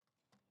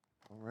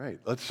All right,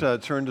 let's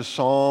turn to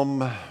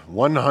Psalm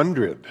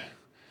 100.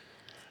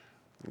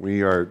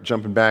 We are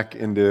jumping back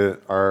into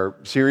our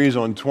series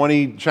on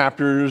 20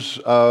 chapters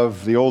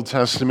of the Old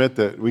Testament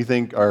that we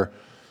think are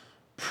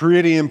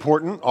pretty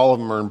important. All of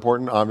them are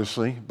important,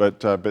 obviously,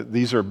 but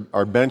these are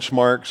our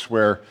benchmarks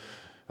where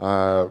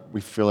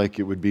we feel like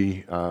it would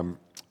be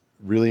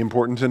really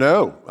important to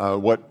know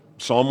what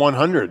Psalm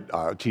 100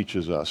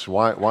 teaches us.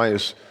 Why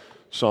is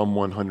Psalm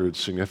 100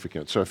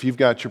 significant? So if you've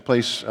got your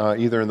place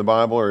either in the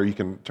Bible or you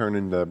can turn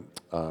in the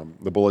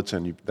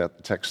bulletin, you've got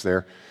the text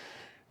there.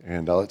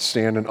 And let's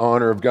stand in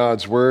honor of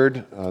God's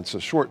word. It's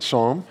a short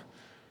psalm,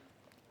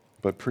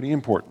 but pretty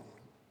important.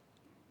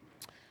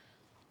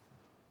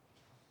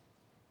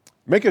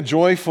 Make a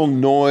joyful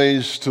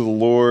noise to the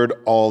Lord,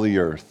 all the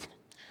earth.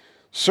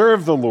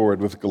 Serve the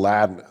Lord with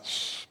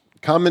gladness.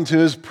 Come into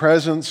his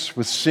presence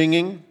with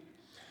singing.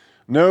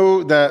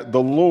 Know that the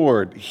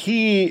Lord,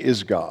 he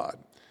is God.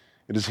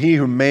 It is he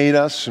who made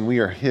us, and we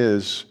are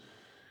his.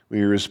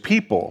 We are his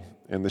people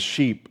and the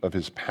sheep of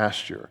his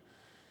pasture.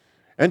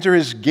 Enter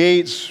his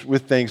gates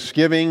with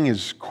thanksgiving,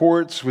 his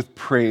courts with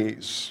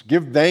praise.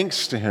 Give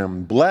thanks to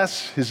him.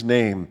 Bless his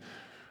name,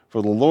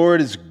 for the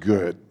Lord is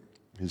good.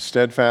 His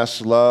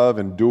steadfast love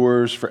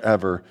endures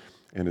forever,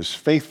 and his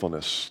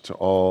faithfulness to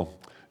all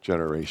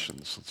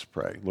generations. Let's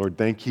pray. Lord,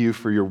 thank you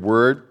for your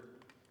word.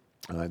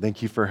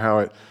 Thank you for how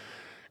it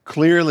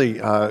clearly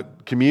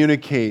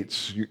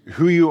communicates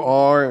who you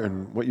are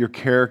and what your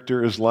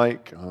character is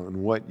like and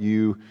what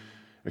you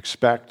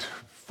expect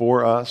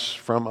for us,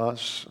 from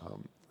us,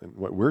 and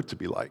what we're to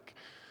be like.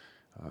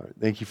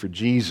 Thank you for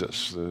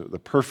Jesus, the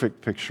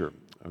perfect picture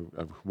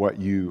of what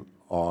you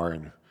are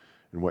and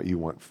what you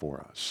want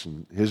for us.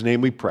 In his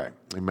name we pray.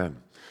 Amen.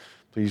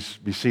 Please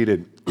be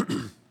seated.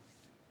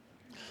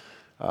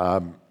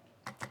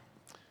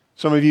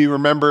 Some of you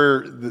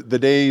remember the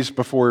days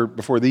before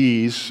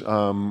these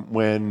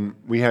when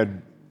we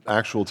had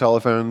actual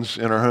telephones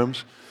in our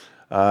homes.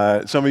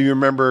 Some of you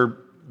remember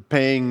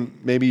paying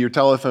maybe your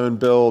telephone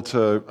bill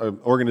to an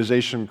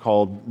organization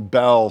called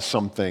Bell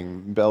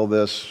something, Bell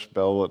this,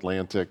 Bell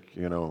Atlantic,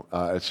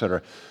 et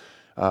cetera.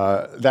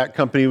 That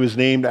company was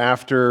named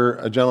after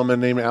a gentleman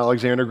named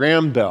Alexander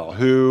Graham Bell,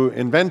 who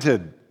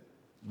invented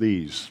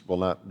these. Well,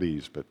 not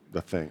these, but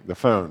the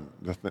phone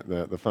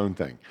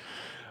thing.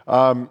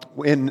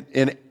 In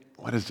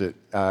what is it?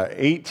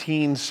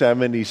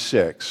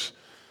 1876,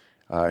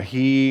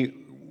 he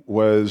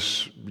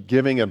was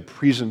giving a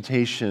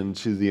presentation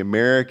to the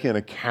American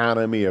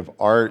Academy of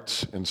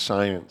Arts and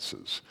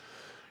Sciences.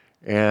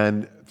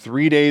 And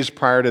 3 days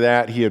prior to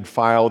that, he had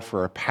filed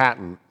for a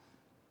patent,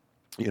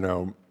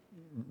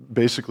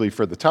 basically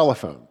for the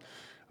telephone.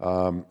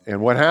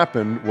 And what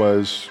happened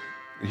was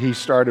he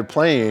started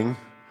playing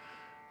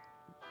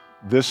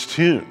this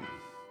tune.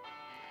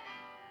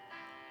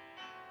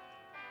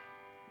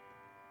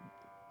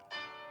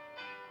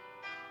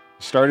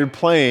 Started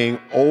playing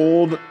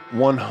Old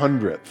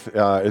 100th.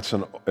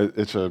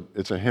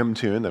 It's a hymn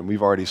tune, and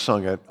we've already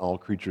sung it, All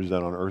Creatures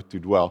That on Earth Do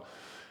Dwell.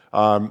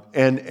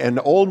 And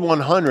Old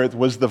 100th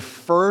was the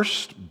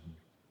first,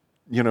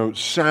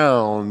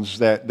 sounds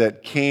that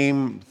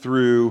came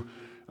through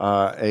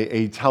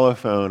a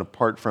telephone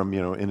apart from,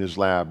 in his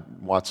lab,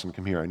 Watson,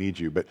 come here, I need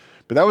you. But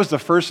that was the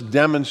first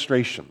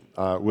demonstration,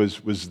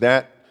 was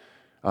that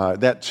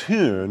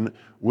tune,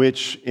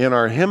 which in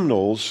our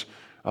hymnals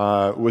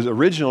was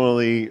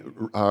originally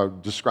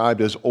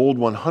described as Old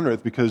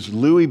 100th because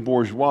Louis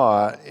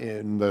Bourgeois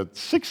in the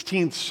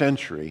 16th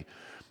century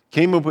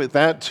came up with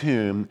that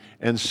tune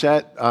and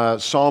set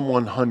Psalm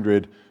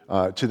 100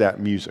 to that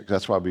music.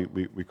 That's why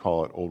we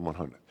call it Old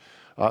 100.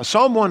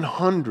 Psalm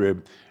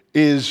 100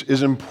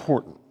 is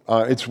important.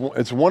 It's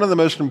one of the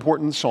most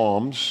important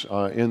psalms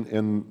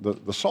in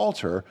the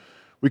Psalter.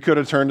 We could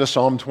have turned to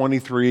Psalm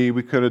 23.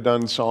 We could have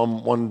done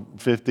Psalm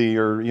 150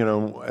 or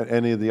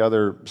any of the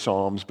other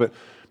psalms, but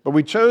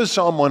we chose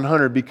Psalm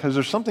 100 because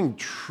there's something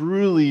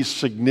truly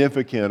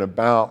significant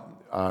about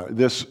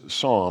this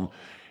psalm,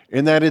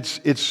 in that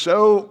it's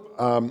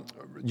so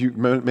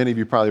many of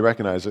you probably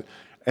recognize it,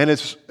 and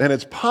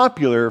it's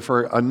popular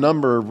for a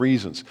number of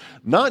reasons.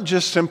 Not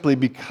just simply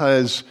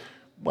because,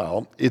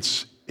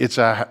 it's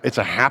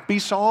a happy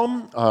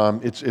psalm.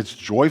 It's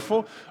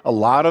joyful. A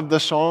lot of the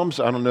psalms,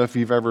 I don't know if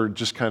you've ever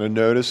just kind of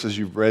noticed as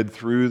you've read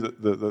through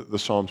the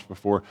psalms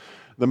before,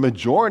 the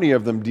majority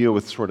of them deal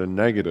with sort of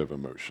negative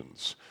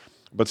emotions.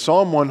 But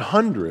Psalm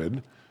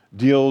 100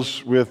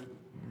 deals with,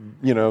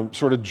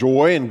 sort of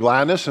joy and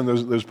gladness and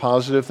those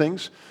positive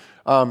things.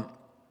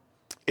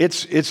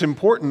 It's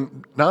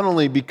important not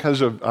only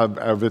because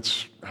of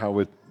its how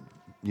it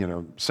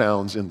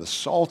sounds in the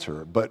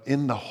Psalter, but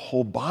in the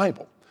whole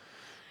Bible.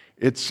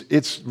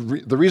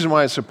 The reason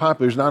why it's so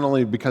popular is not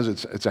only because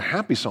it's a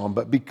happy psalm,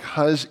 but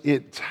because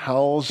it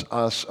tells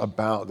us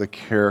about the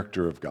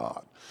character of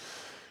God.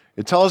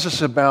 It tells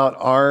us about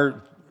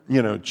our,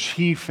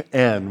 chief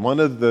end. One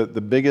of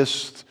the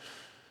biggest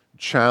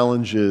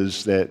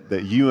challenges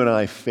that you and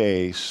I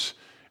face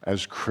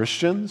as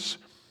Christians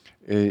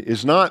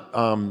is not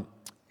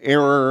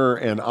error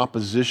and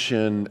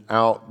opposition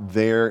out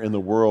there in the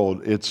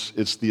world.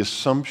 It's the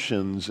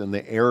assumptions and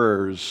the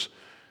errors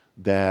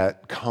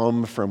that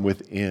come from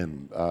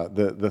within.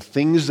 The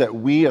things that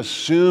we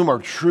assume are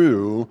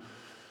true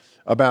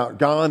about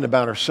God and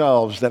about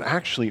ourselves that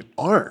actually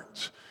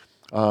aren't.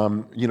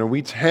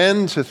 We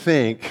tend to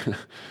think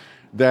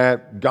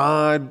that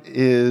God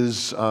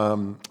is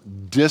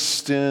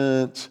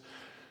distant,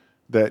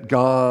 that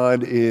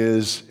God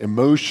is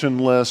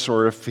emotionless,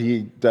 or if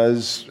he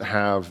does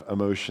have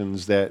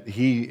emotions, that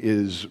he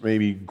is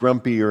maybe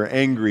grumpy or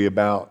angry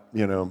about,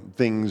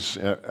 things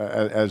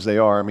as they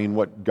are. I mean,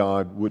 what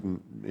God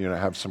wouldn't,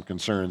 have some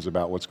concerns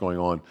about what's going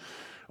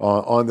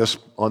on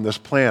this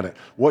planet?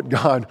 What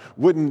God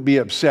wouldn't be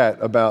upset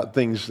about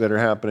things that are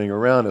happening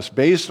around us?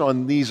 Based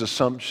on these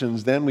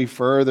assumptions, then we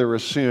further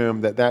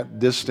assume that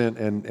distant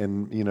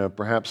and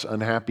perhaps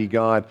unhappy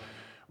God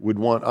would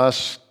want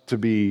us to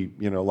be,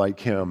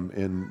 like him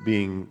in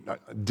being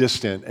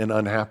distant and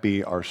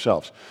unhappy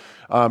ourselves.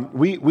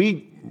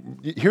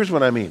 Here's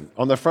what I mean.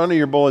 On the front of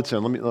your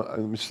bulletin, let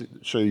me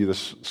show you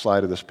this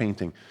slide of this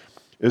painting.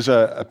 Is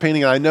a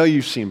painting I know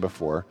you've seen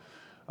before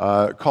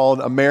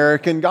called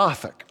American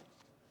Gothic.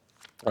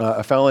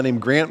 A fellow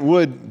named Grant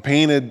Wood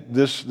painted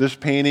this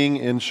painting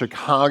in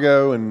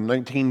Chicago in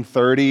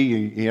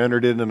 1930. He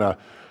entered it in a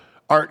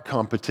art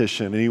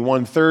competition, and he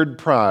won third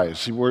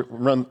prize. He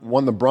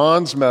won the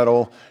bronze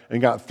medal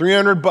and got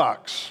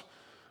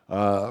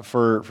 $300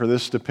 for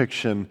this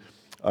depiction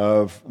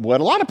of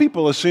what a lot of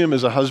people assume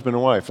is a husband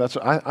and wife.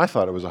 I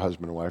thought it was a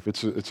husband and wife.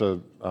 It's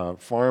a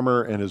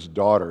farmer and his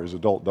daughter, his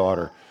adult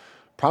daughter,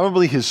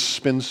 probably his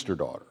spinster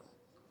daughter,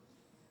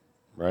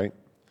 right?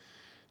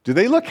 Do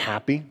they look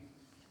happy?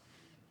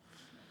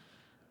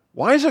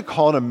 Why is it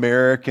called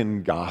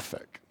American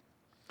Gothic?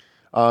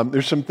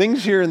 There's some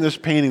things here in this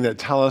painting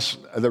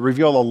that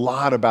reveal a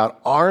lot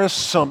about our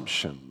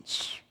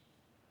assumptions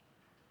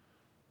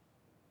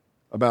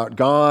about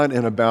God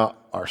and about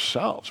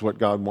ourselves, what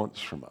God wants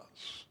from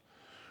us.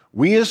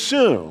 We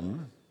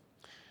assume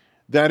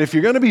that if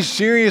you're going to be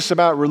serious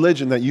about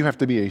religion, that you have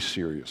to be a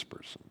serious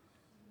person.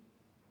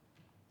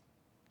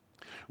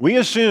 We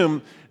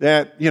assume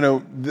that,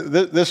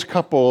 this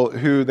couple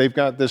who they've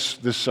got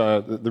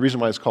the reason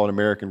why it's called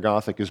American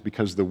Gothic is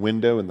because the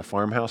window in the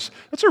farmhouse,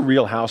 that's a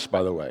real house,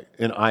 by the way,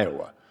 in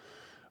Iowa.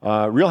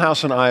 Real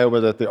house in Iowa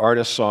that the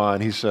artist saw,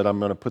 and he said, I'm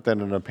going to put that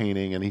in a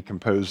painting, and he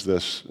composed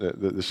this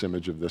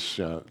image of this,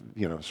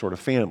 sort of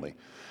family.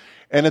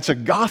 And it's a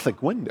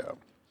Gothic window.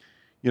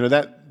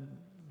 That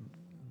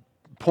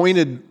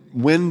pointed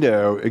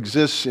window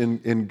exists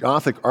in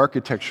Gothic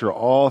architecture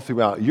all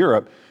throughout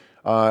Europe.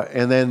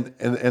 And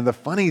the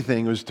funny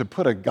thing was to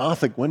put a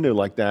Gothic window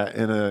like that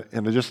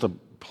in just a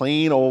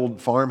plain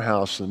old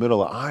farmhouse in the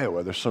middle of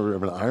Iowa. There's sort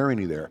of an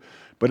irony there,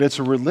 but it's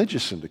a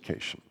religious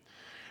indication.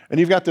 And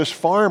you've got this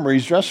farmer,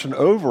 he's dressed in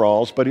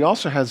overalls, but he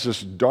also has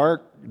this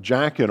dark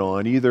jacket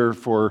on, either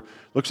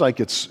looks like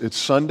it's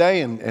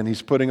Sunday and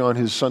he's putting on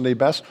his Sunday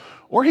best,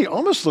 or he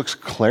almost looks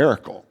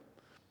clerical.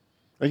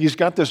 Like he's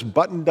got this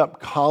buttoned up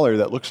collar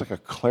that looks like a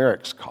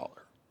cleric's collar.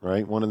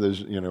 Right? One of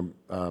those,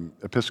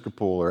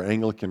 Episcopal or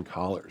Anglican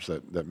collars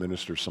that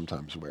ministers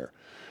sometimes wear.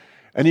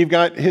 And you've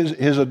got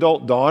his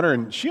adult daughter,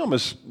 and she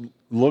almost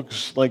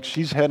looks like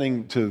she's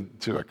heading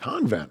to a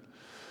convent.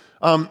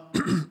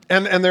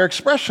 And their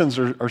expressions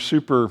are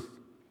super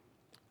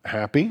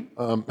happy.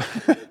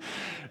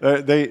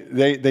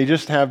 They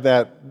just have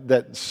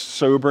that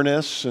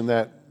soberness and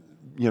that,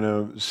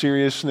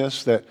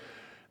 seriousness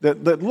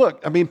that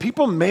look, I mean,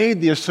 people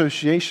made the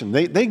association.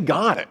 They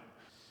got it.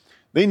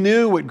 They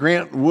knew what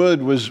Grant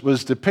Wood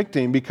was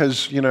depicting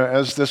because,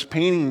 as this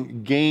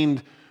painting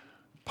gained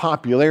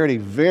popularity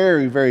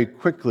very, very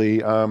quickly,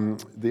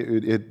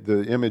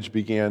 the image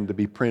began to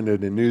be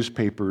printed in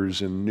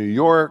newspapers in New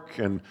York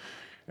and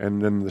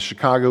then the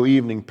Chicago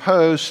Evening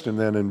Post and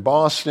then in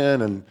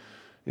Boston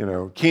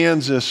and,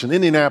 Kansas and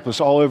Indianapolis,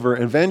 all over.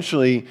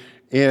 Eventually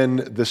in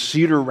the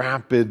Cedar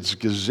Rapids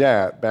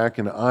Gazette back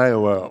in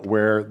Iowa,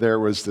 where there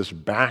was this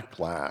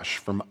backlash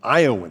from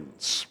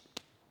Iowans.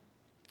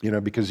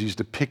 Because he's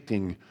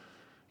depicting,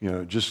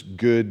 just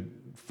good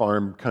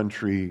farm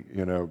country,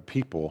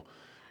 people.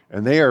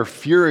 And they are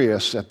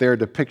furious at their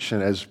depiction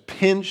as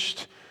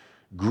pinched,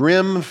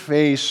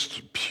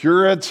 grim-faced,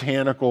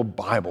 puritanical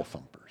Bible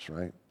thumpers,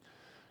 right?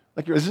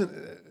 Like,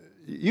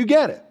 you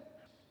get it.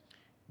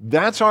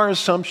 That's our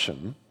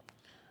assumption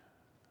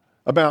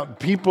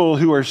about people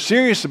who are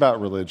serious about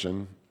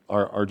religion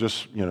are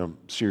just,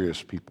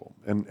 serious people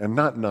and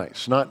not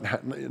nice,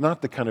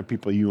 not the kind of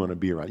people you want to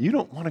be around. You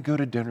don't want to go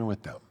to dinner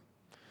with them.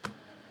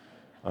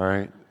 All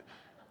right?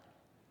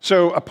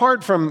 So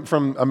apart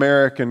from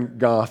American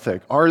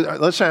Gothic,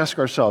 let's ask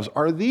ourselves,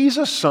 are these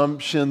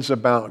assumptions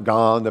about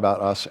God and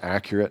about us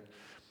accurate?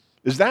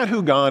 Is that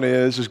who God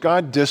is? Is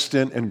God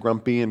distant and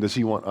grumpy, and does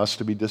he want us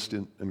to be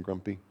distant and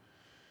grumpy?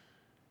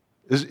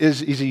 Is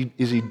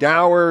he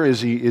dour?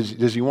 Does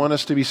he want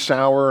us to be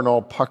sour and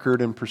all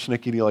puckered and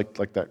persnickety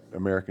like that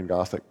American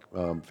Gothic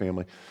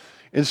family?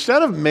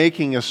 Instead of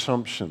making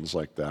assumptions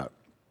like that,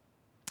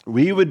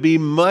 we would be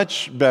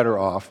much better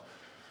off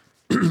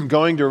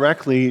going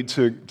directly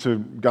to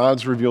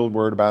God's revealed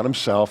word about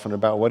himself and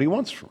about what he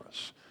wants from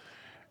us.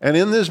 And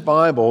in this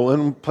Bible,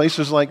 in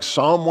places like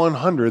Psalm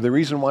 100, the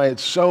reason why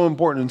it's so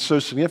important and so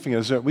significant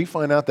is that we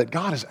find out that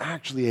God is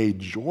actually a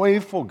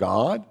joyful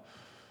God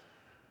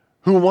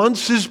who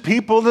wants his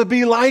people to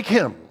be like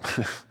him,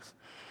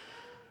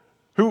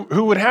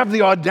 who would have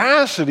the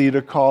audacity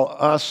to call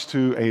us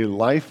to a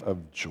life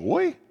of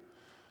joy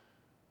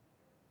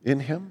in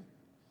him.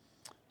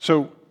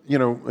 So,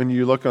 when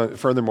you look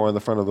furthermore on the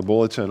front of the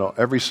bulletin,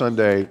 every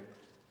Sunday,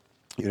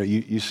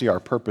 you see our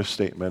purpose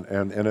statement,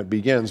 and it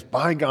begins,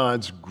 by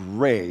God's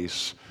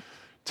grace,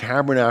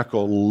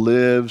 Tabernacle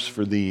lives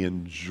for the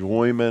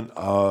enjoyment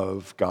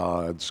of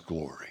God's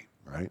glory,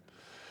 right?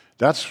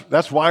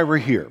 That's why we're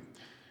here.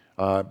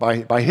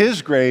 By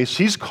his grace,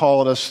 he's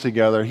called us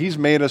together. He's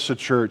made us a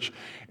church.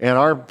 And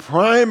our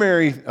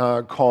primary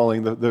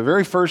calling, the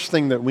very first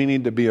thing that we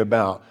need to be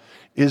about,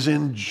 is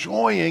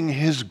enjoying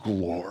his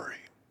glory.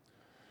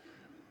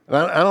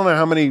 I don't know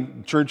how many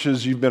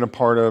churches you've been a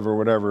part of or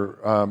whatever,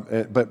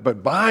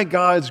 but by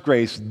God's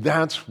grace,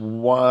 that's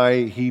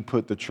why he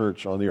put the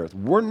church on the earth.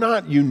 We're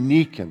not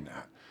unique in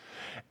that.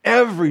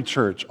 Every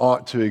church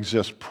ought to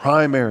exist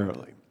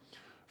primarily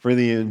for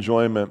the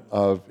enjoyment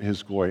of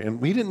his glory. And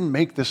we didn't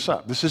make this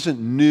up. This isn't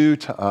new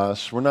to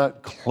us. We're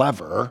not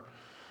clever.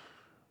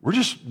 We're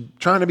just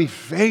trying to be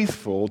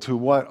faithful to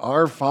what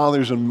our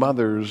fathers and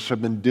mothers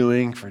have been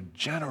doing for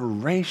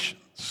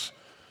generations.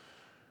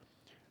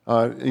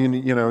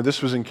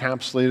 This was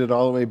encapsulated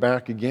all the way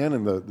back again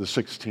in the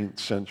 16th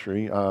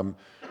century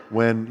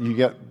when you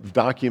get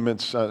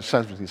documents,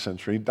 17th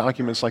century,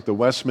 documents like the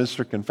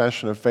Westminster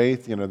Confession of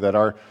Faith, that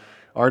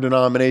our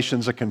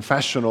denomination's a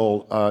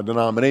confessional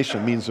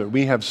denomination. It means that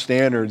we have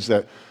standards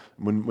that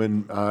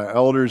when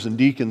elders and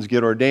deacons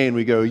get ordained,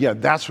 we go, yeah,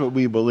 that's what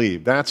we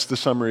believe. That's the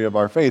summary of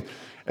our faith.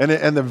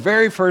 And the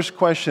very first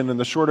question in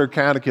the Shorter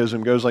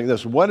Catechism goes like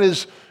this: what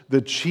is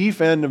the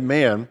chief end of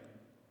man?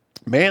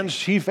 Man's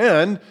chief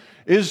end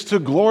is to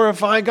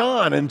glorify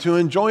God and to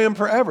enjoy him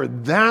forever.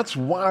 That's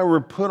why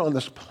we're put on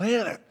this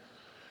planet,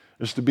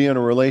 is to be in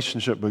a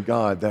relationship with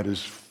God that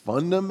is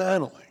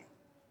fundamentally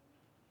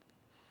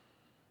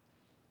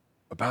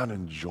about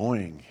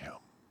enjoying him.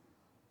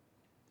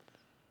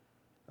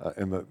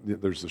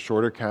 There's the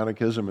Shorter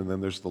Catechism, and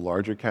then there's the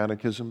Larger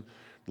Catechism.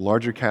 The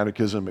Larger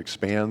Catechism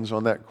expands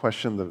on that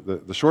question.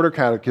 The Shorter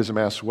Catechism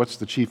asks, what's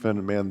the chief end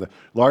of man? The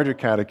Larger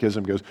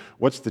Catechism goes,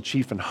 what's the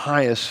chief and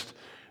highest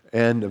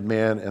end of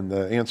man? And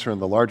the answer in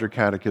the Larger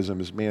Catechism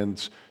is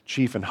man's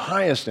chief and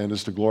highest end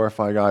is to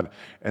glorify God.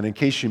 And in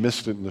case you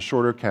missed it in the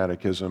Shorter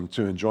Catechism,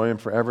 to enjoy him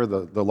forever,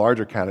 the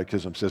Larger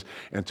Catechism says,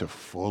 and to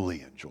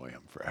fully enjoy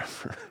him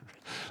forever.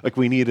 Like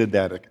we needed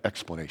that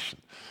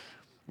explanation.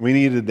 We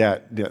needed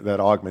that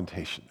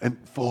augmentation. And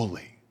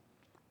fully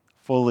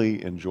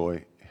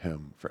enjoy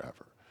him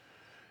forever.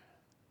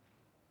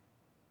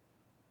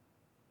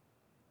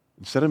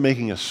 Instead of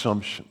making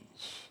assumptions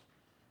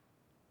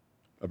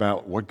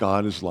about what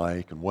God is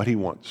like and what he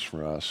wants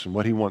for us and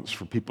what he wants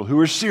for people who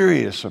are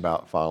serious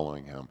about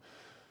following him,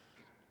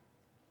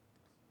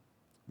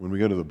 when we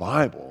go to the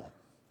Bible,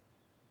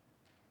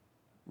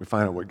 we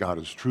find out what God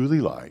is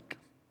truly like,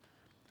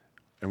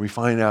 and we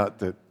find out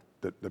that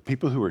the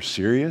people who are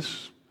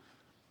serious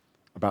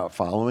about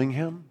following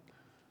him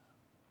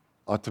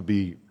ought to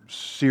be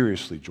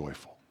seriously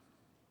joyful,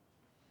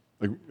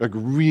 like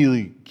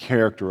really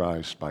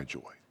characterized by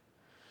joy.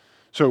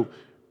 So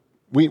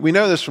we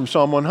know this from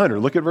Psalm 100.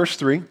 Look at verse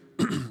 3.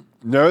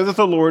 Know that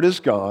the Lord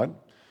is God.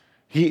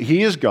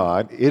 He is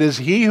God. It is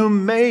he who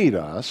made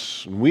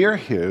us, and we are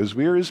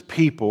his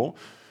people,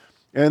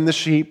 and the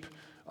sheep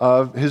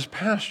of his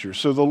pasture.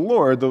 So the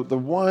Lord, the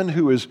one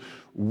who is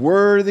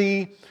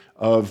worthy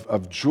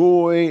of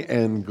joy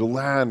and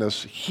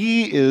gladness,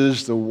 he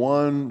is the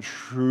one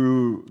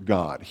true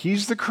God.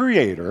 He's the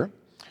creator.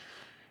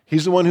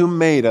 He's the one who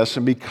made us,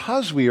 and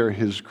because we are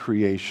his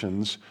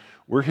creations,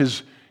 we're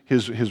his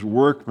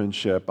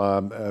workmanship.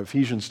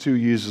 Ephesians 2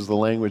 uses the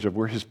language of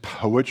we're his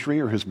poetry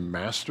or his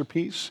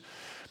masterpiece.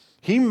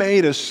 He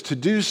made us to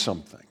do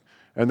something,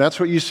 and that's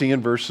what you see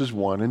in verses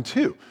 1 and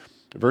 2.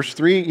 Verse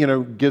 3,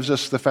 gives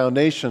us the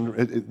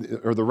foundation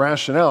or the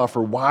rationale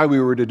for why we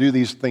were to do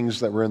these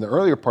things that were in the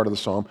earlier part of the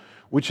psalm,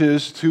 which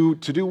is to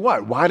do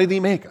what? Why did he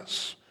make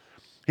us?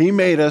 He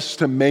made us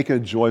to make a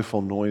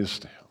joyful noise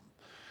to him.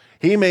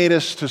 He made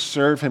us to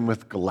serve him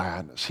with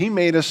gladness. He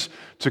made us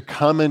to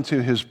come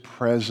into his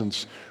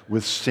presence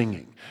with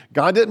singing.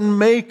 God didn't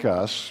make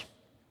us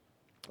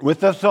with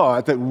the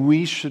thought that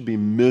we should be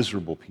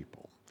miserable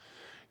people.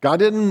 God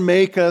didn't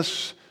make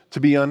us to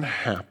be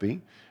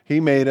unhappy. He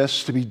made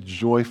us to be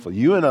joyful.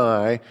 You and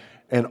I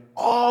and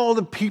all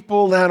the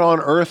people that on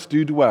earth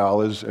do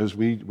dwell, as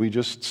we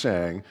just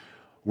sang,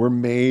 were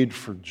made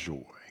for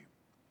joy.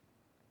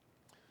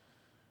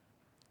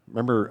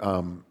 Remember,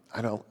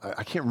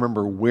 I can't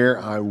remember where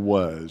I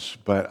was,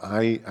 but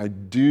I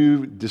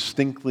do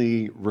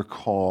distinctly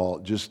recall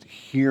just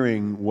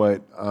hearing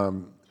what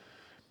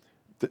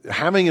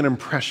having an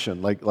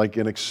impression, like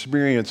an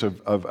experience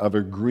of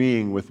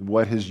agreeing with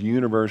what has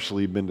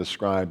universally been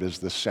described as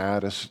the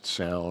saddest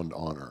sound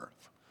on earth.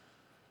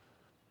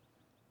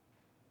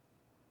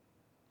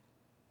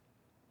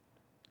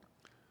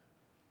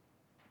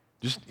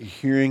 Just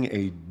hearing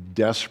a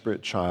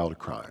desperate child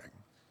crying.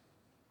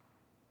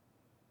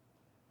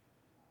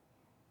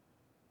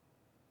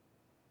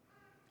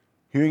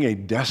 Hearing a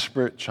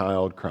desperate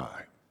child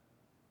cry.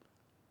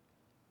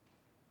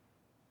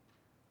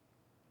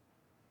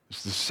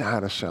 It's the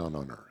saddest sound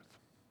on earth.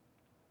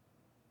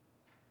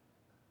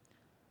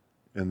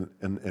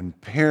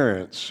 And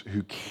parents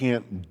who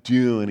can't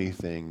do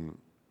anything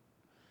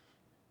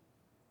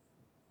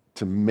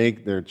to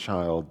make their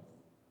child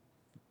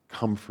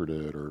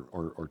comforted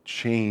or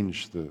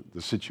change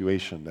the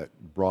situation that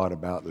brought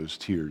about those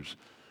tears,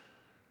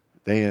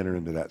 they enter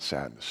into that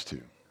sadness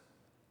too.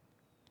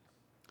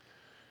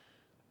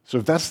 So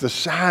if that's the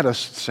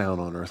saddest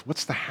sound on earth,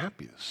 what's the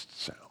happiest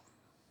sound?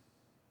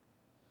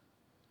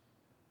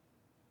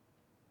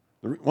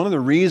 One of the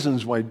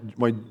reasons why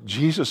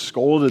Jesus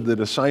scolded the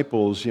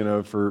disciples,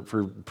 for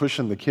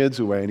pushing the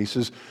kids away, and he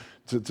says,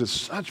 to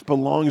such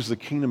belongs the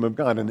kingdom of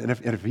God. And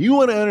if you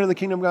want to enter the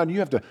kingdom of God, you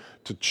have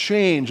to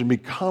change and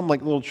become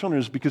like little children,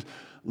 is because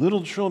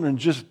little children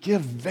just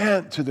give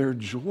vent to their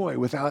joy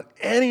without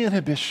any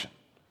inhibition.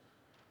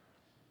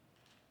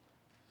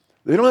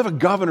 They don't have a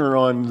governor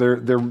on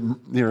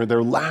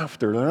their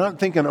laughter. They're not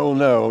thinking, oh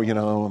no,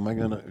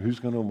 who's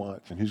going to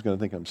watch and who's going to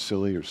think I'm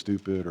silly or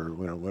stupid or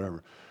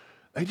whatever.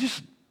 They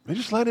just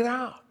let it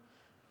out.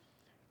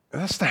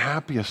 And that's the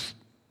happiest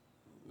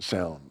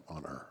sound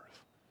on earth.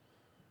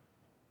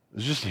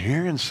 It's just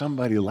hearing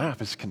somebody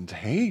laugh. It's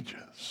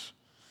contagious.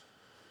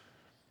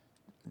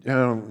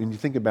 When you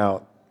think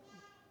about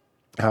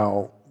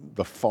how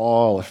the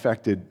fall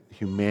affected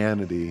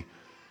humanity,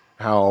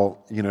 how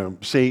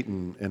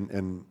Satan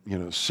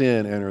and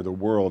sin enter the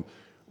world,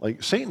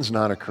 like Satan's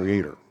not a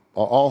creator.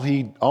 All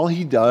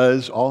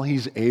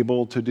he's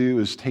able to do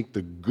is take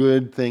the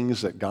good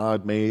things that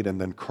God made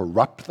and then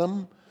corrupt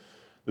them.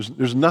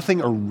 There's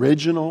nothing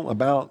original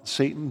about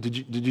Satan. Did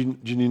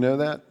you know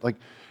that?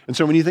 And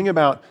so when you think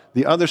about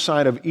the other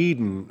side of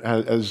Eden,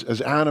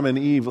 as Adam and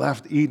Eve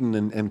left Eden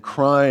and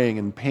crying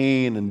and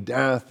pain and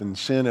death and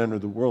sin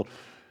entered the world,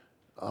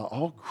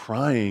 all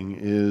crying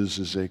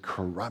is a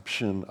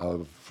corruption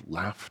of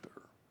laughter.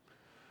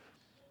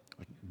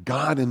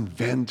 God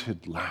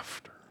invented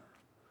laughter,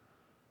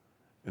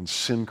 and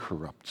sin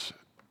corrupts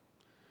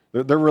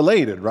it. They're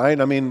related, right?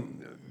 I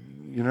mean,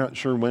 you're not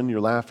sure when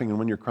you're laughing and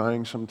when you're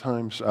crying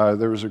sometimes.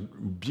 There was a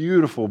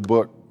beautiful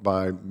book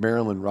by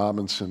Marilyn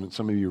Robinson, and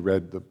some of you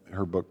read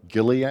her book,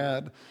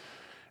 Gilead.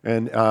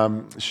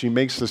 And she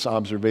makes this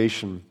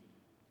observation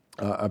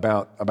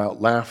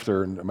about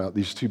laughter and about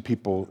these two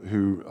people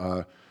who,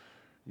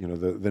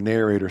 the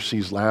narrator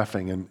sees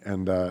laughing,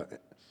 and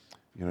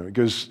it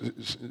goes.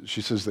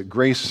 She says that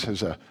grace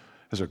has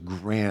a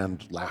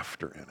grand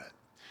laughter in it,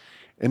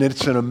 and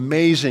it's an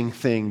amazing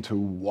thing to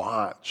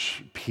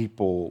watch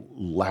people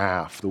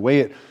laugh. The way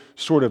it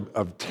sort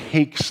of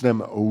takes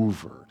them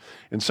over,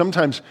 and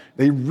sometimes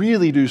they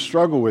really do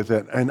struggle with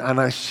it, and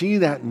I see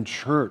that in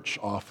church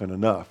often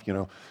enough.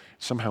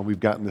 Somehow we've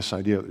gotten this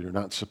idea that you're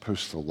not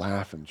supposed to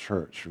laugh in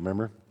church,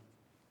 remember?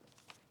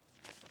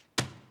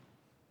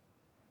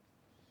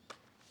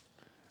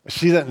 I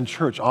see that in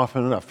church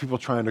often enough, people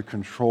trying to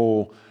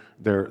control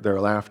their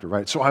laughter,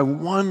 right? So I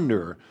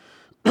wonder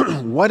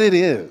what it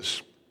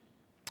is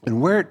and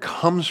where it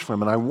comes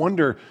from, and I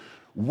wonder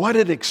what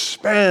it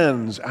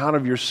expands out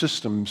of your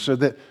system so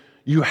that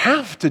you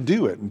have to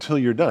do it until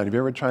you're done. Have you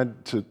ever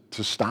tried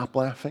to stop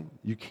laughing?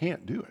 You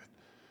can't do it.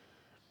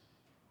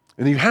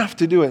 And you have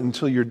to do it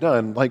until you're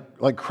done,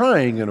 like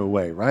crying in a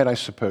way, right, I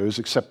suppose,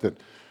 except that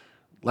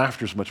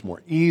laughter is much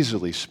more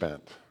easily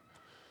spent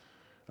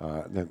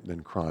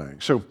than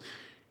crying. So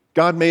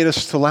God made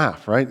us to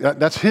laugh, right?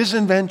 That's His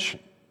invention.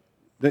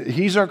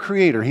 He's our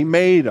creator. He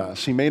made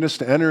us. He made us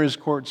to enter His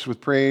courts with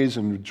praise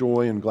and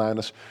joy and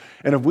gladness.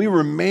 And if we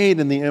were made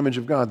in the image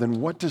of God, then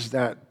what does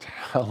that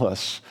tell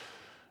us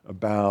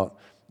about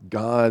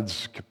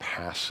God's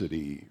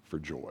capacity for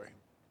joy?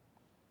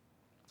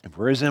 If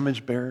we're His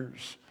image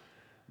bearers,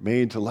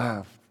 made to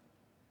laugh,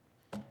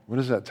 what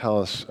does that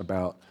tell us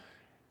about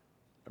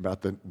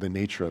the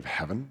nature of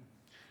heaven?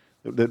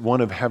 That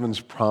one of heaven's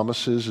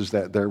promises is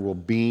that there will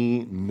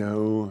be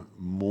no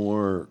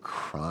more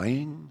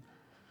crying.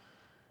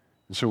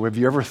 And so have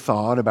you ever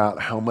thought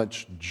about how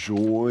much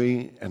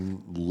joy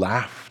and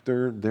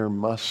laughter there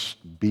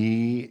must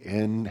be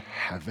in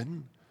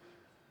heaven?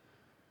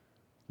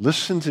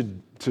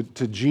 Listen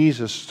to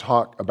Jesus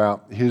talk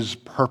about His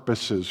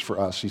purposes for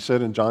us. He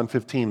said in John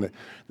 15 that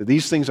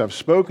these things I've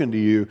spoken to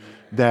you,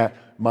 that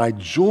my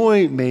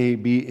joy may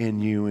be in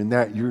you and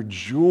that your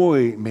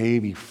joy may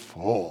be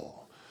full.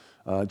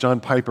 John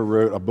Piper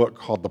wrote a book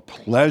called The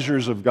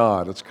Pleasures of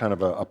God. It's kind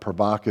of a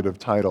provocative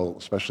title,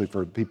 especially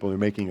for people who are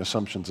making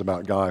assumptions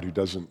about God, who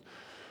doesn't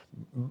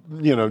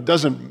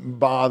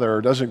bother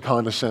or doesn't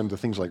condescend to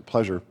things like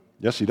pleasure.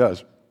 Yes, He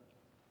does.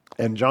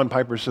 And John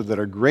Piper said that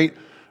a great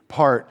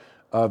part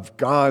of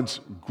God's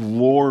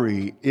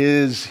glory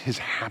is his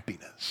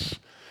happiness.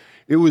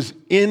 It was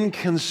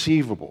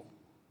inconceivable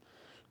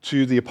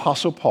to the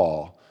Apostle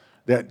Paul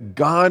that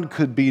God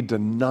could be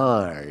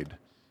denied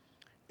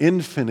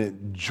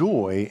infinite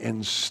joy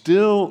and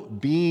still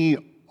be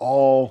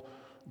all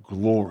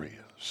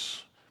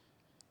glorious.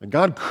 And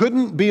God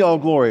couldn't be all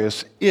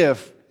glorious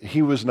if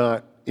he was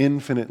not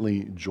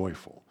infinitely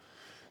joyful.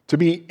 To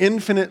be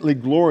infinitely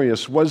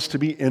glorious was to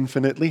be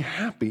infinitely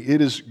happy.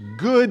 It is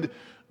good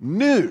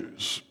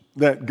news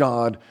that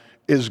God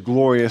is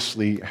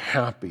gloriously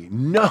happy.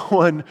 No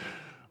one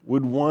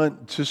would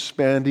want to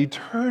spend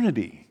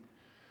eternity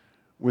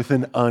with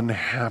an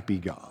unhappy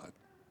God,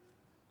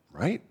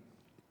 right?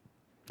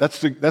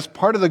 That's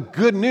part of the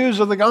good news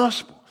of the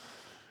gospel,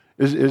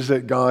 is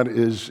that God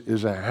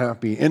is a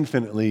happy,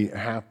 infinitely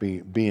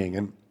happy being.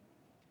 And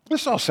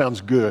this all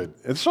sounds good.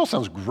 This all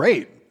sounds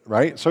great,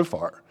 right, so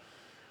far.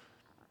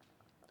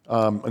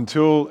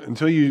 Until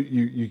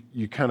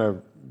you kind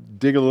of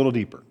dig a little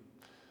deeper.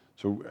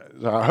 So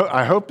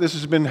I hope this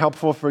has been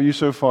helpful for you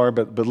so far,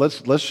 but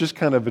let's just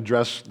kind of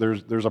address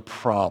there's a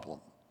problem.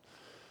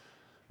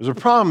 There's a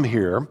problem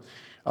here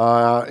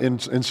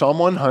in Psalm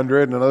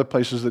 100 and other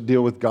places that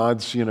deal with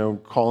God's,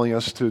 calling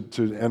us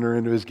to enter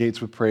into his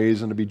gates with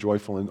praise and to be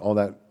joyful and all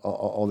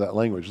that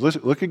language.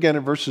 Look again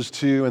at verses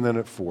 2 and then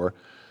at 4.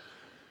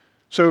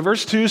 So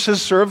verse 2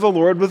 says, serve the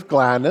Lord with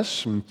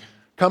gladness and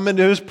come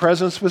into his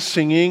presence with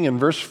singing. And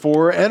verse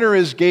 4, enter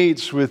his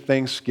gates with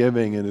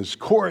thanksgiving and his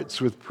courts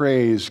with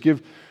praise.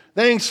 Give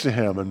thanks to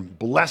him and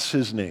bless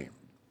his name.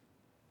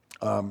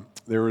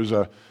 There was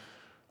a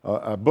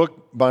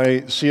book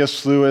by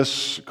C.S.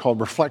 Lewis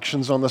called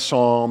Reflections on the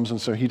Psalms, and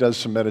so he does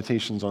some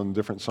meditations on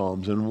different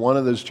psalms. And one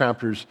of those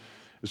chapters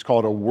is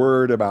called A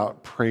Word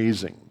About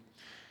Praising.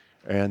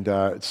 And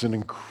it's an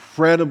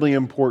incredibly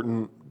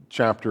important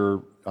chapter,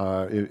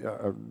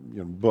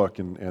 book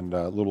and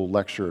little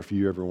lecture if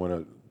you ever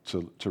want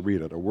to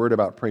read it, A Word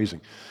About Praising.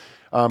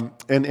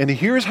 And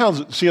here's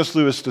how C.S.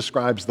 Lewis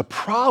describes the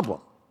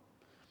problem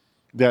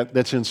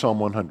that's in Psalm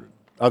 100,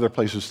 other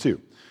places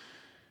too.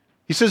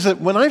 He says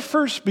that when I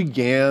first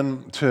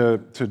began to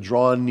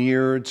draw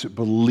near to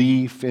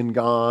belief in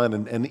God,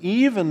 and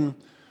even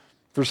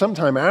for some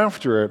time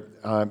after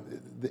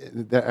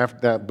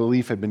that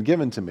belief had been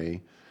given to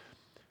me,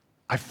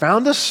 I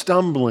found a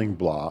stumbling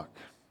block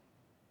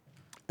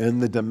in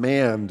the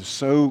demand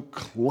so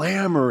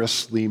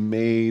clamorously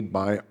made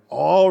by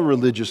all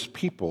religious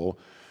people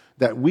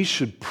that we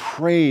should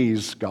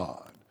praise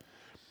God.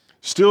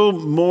 Still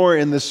more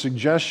in the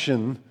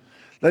suggestion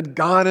that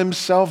God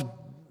himself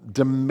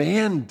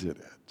demanded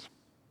it.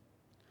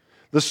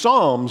 The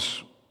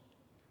Psalms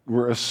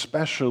were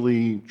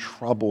especially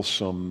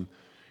troublesome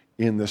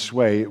in this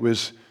way. It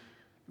was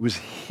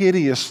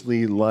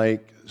hideously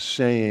like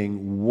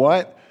saying,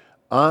 what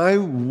I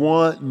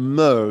want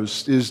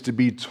most is to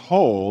be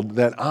told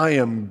that I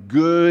am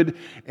good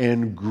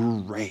and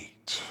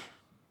great.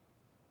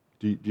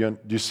 Do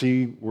you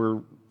see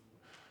where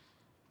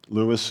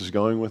Lewis is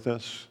going with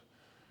this?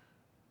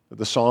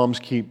 The Psalms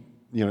keep,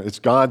 it's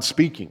God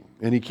speaking,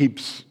 and he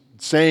keeps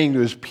saying to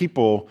his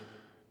people,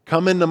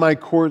 come into my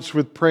courts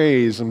with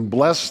praise and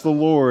bless the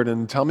Lord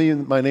and tell me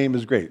my name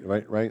is great,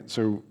 right?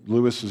 So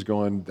Lewis is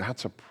going,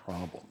 that's a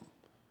problem.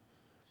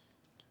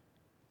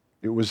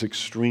 It was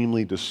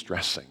extremely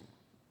distressing,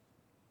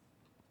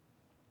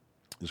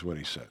 is what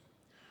he said.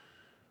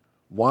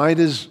 Why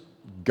does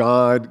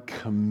God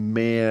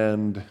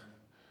command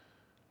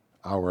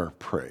our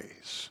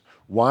praise?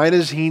 Why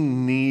does he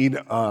need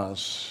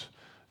us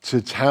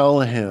to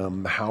tell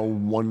him how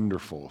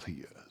wonderful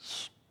he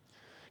is?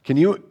 Can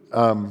you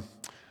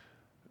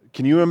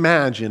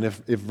imagine if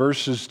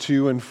verses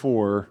 2 and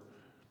 4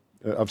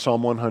 of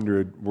Psalm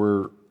 100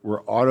 were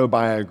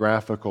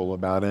autobiographical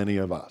about any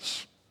of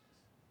us?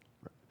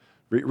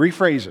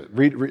 Rephrase it.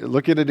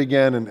 Look at it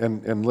again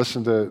and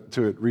listen to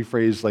it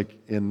rephrased like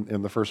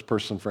in the first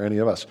person for any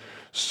of us.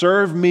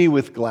 Serve me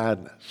with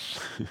gladness.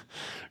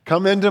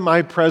 Come into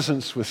my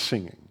presence with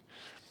singing.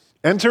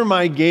 Enter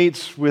my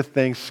gates with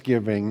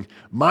thanksgiving,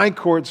 my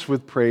courts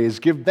with praise.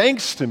 Give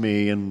thanks to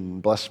me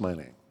and bless my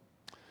name.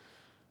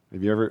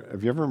 Have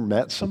you ever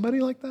met somebody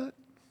like that?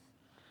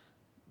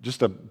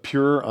 Just a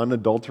pure,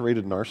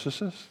 unadulterated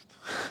narcissist?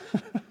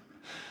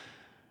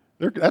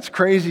 That's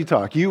crazy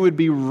talk. You would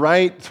be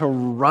right to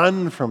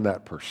run from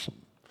that person.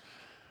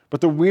 But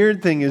the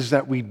weird thing is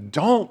that we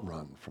don't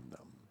run from them.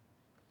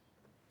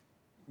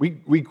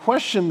 We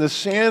question the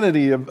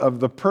sanity of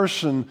the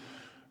person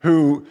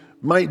who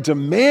might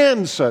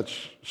demand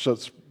such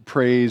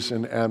praise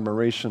and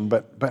admiration,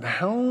 but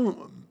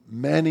how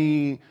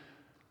many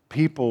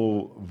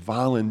people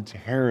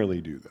voluntarily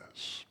do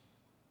this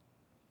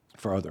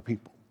for other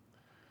people?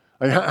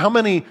 How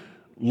many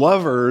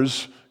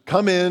lovers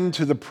come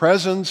into the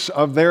presence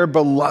of their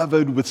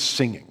beloved with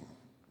singing?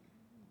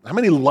 How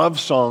many love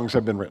songs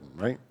have been written,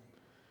 right?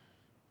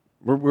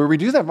 Where we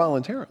do that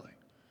voluntarily.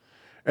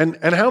 And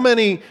how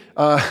many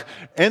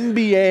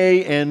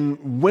NBA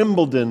and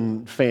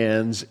Wimbledon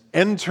fans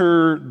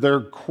enter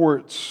their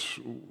courts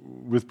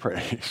with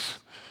praise?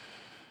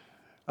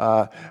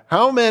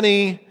 How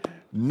many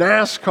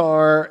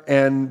NASCAR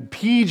and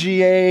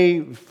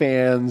PGA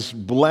fans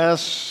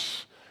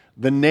bless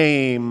the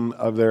name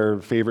of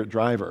their favorite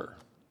driver?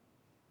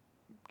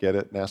 Get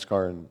it?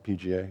 NASCAR and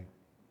PGA?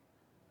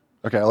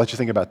 Okay, I'll let you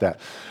think about that.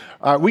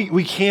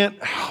 We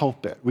can't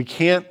help it. We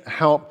can't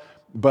help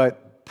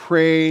but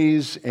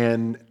praise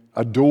and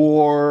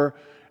adore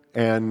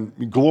and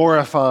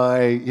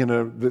glorify,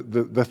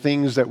 the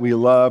things that we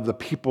love, the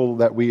people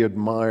that we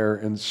admire,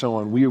 and so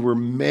on. We were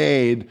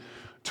made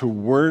to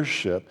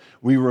worship.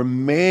 We were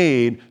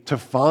made to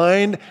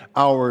find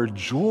our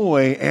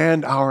joy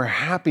and our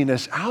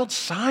happiness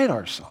outside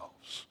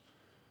ourselves,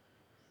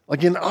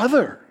 like in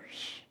others,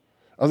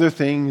 other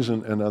things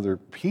and other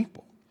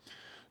people.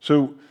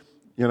 So,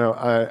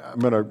 I'm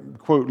going to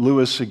quote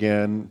Lewis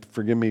again.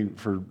 Forgive me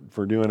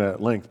for doing it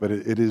at length, but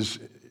it's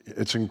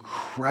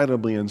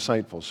incredibly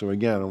insightful. So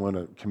again, I want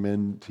to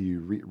commend to you,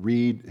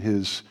 read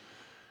his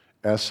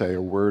essay,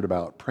 A Word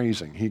About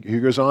Praising. He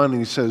goes on and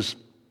he says,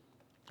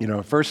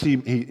 first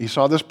he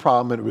saw this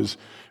problem, and it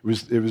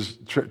was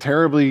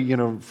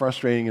terribly,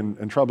 frustrating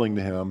and troubling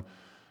to him,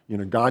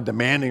 God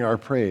demanding our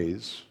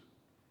praise.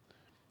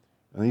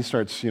 And he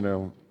starts,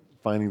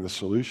 finding the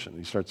solution.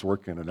 He starts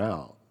working it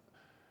out.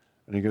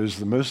 And he goes,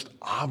 the most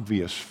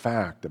obvious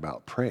fact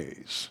about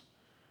praise,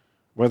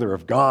 whether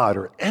of God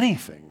or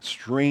anything,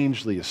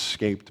 strangely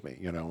escaped me,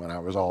 when I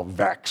was all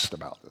vexed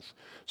about this.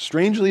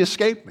 Strangely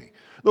escaped me.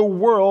 The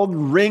world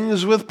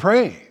rings with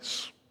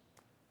praise.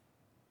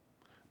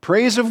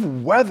 Praise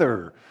of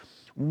weather,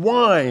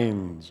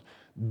 wines,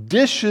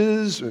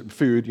 dishes,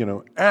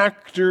 food,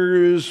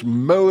 actors,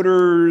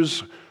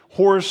 motors,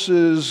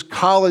 horses,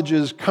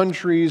 colleges,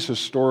 countries,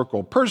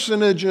 historical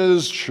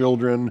personages,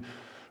 children,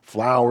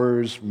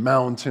 flowers,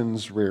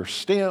 mountains, rare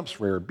stamps,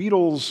 rare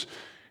beetles,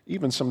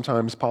 even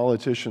sometimes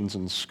politicians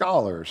and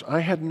scholars.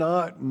 I had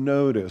not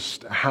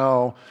noticed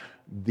how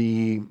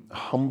the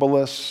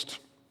humblest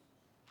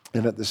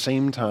and at the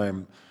same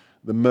time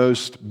the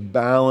most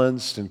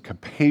balanced and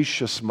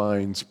capacious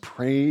minds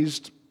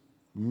praised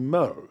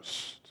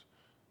most,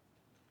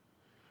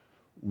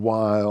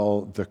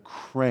 while the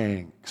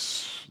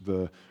cranks,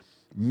 the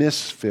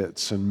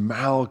misfits and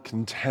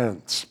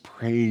malcontents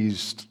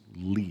praised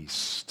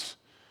least.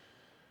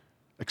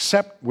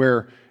 Except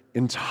where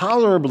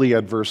intolerably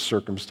adverse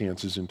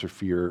circumstances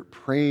interfere,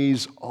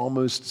 praise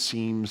almost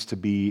seems to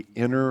be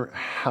inner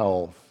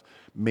health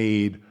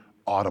made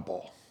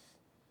audible.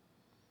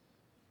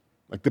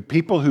 Like the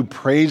people who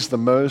praise the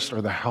most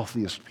are the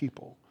healthiest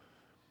people.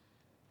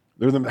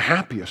 They're the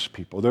happiest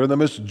people. They're the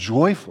most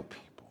joyful people.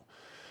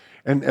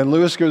 And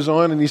Lewis goes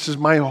on and he says,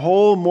 my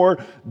whole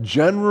more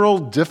general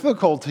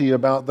difficulty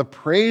about the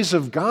praise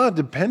of God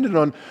depended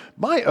on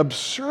my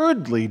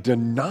absurdly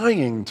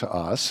denying to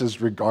us,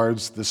 as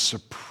regards the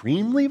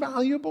supremely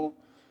valuable,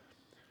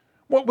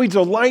 what we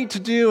delight to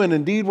do, and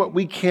indeed what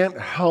we can't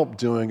help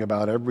doing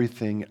about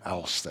everything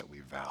else that we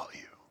value.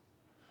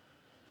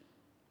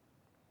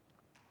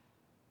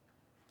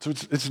 So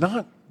it's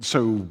not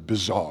so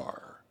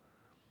bizarre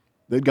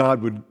that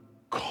God would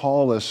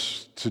call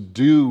us to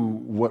do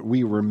what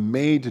we were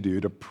made to do,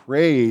 to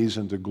praise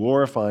and to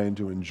glorify and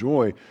to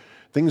enjoy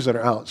things that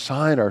are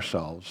outside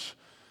ourselves.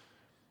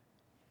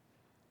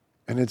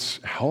 And it's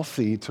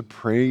healthy to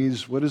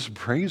praise what is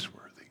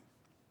praiseworthy.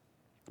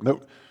 Now,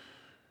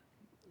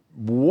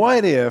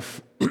 what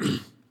if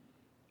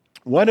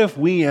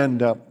we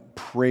end up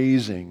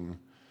praising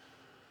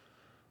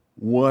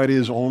what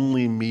is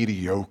only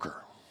mediocre?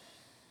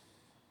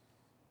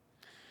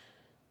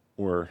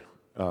 Or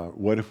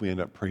what if we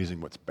end up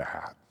praising what's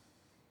bad?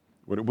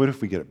 What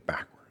if we get it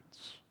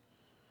backwards?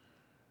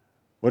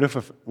 What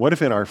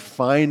if in our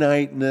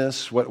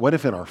finiteness, what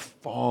if in our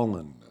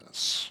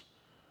fallenness,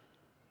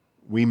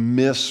 we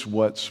miss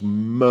what's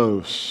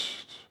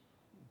most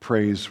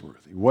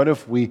praiseworthy? What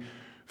if we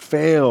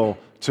fail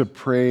to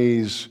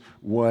praise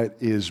what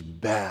is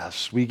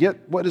best? We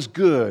get what is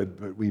good,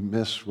 but we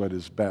miss what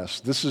is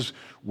best. This is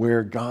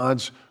where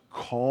God's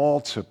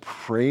call to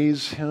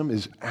praise Him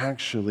is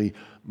actually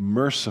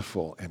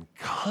merciful and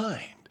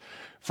kind.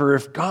 For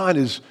if God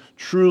is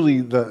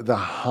truly the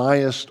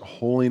highest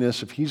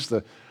holiness, if He's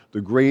the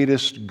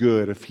greatest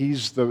good, if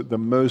He's the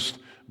most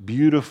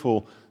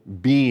beautiful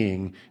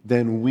being,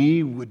 then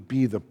we would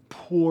be the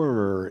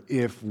poorer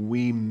if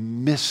we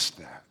missed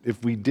that,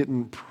 if we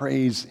didn't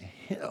praise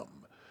Him.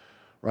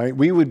 Right?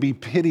 We would be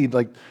pitied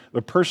like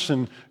the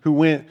person who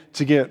went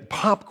to get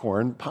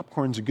popcorn.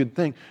 Popcorn's a good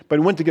thing, but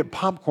he went to get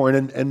popcorn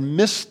and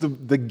missed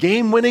the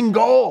game-winning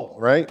goal,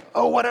 right?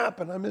 Oh, what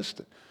happened? I missed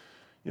it.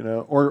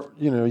 Or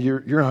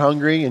you're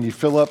hungry and you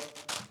fill up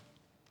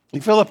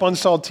on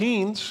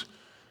saltines,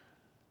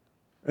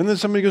 and then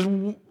somebody goes,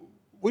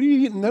 "What are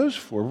you eating those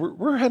for?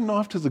 We're heading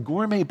off to the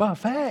gourmet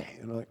buffet."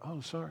 And I'm like, "Oh,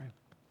 sorry.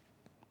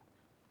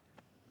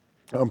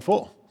 I'm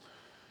full."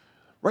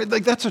 Right?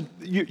 Like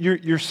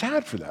you're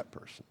sad for that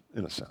person,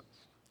 in a sense.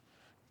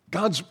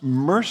 God's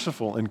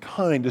merciful and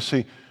kind to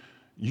say,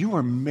 you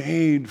are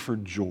made for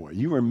joy.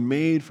 You are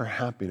made for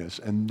happiness.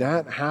 And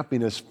that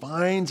happiness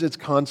finds its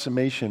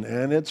consummation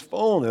and its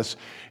fullness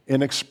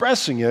in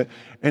expressing it.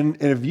 And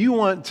if you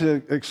want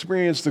to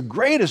experience the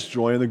greatest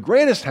joy and the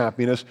greatest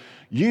happiness,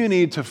 you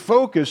need to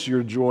focus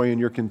your joy and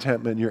your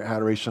contentment and your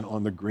adoration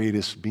on the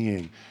greatest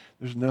being.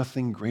 There's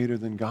nothing greater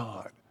than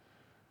God.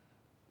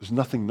 There's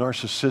nothing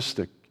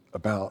narcissistic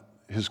about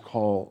his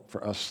call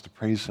for us to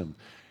praise him.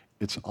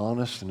 It's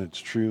honest and it's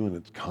true and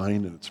it's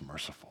kind and it's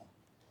merciful.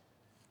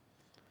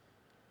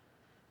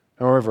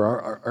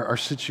 However, our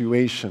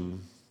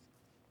situation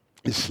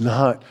is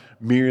not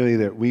merely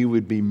that we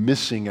would be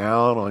missing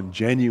out on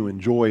genuine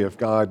joy if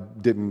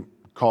God didn't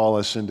call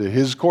us into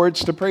his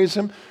courts to praise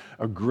him.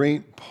 A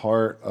great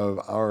part of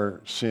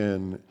our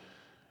sin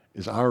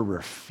is our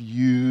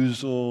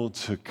refusal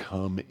to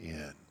come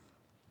in.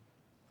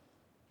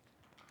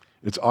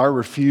 It's our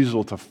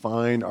refusal to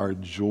find our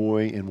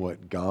joy in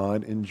what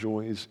God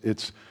enjoys.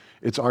 It's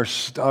our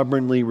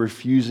stubbornly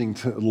refusing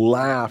to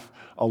laugh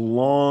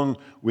along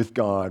with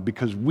God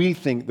because we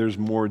think there's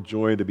more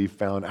joy to be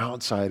found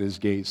outside his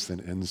gates than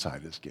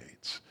inside his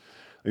gates.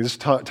 This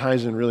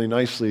ties in really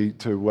nicely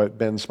to what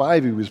Ben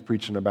Spivey was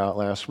preaching about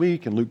last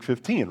week in Luke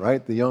 15,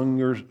 right? The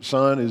younger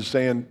son is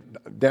saying,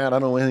 Dad, I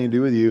don't want anything to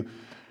do with you.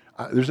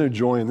 There's no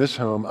joy in this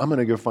home. I'm going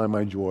to go find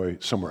my joy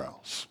somewhere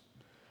else.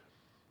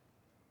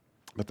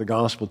 But the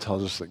gospel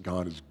tells us that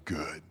God is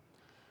good,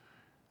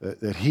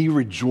 that he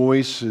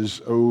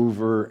rejoices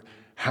over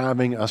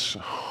having us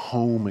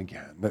home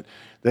again,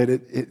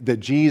 that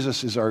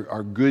Jesus is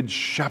our good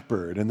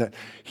shepherd, and that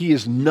he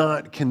is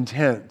not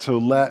content to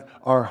let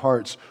our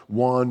hearts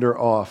wander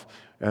off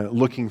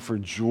looking for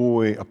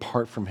joy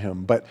apart from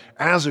him. But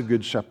as a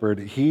good shepherd,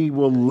 he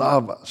will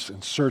love us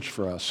and search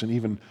for us and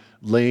even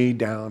lay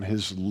down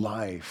his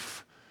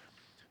life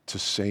to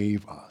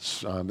save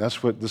us.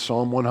 That's what the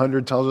Psalm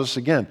 100 tells us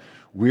again.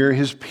 We're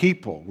his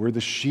people. We're the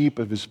sheep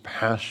of his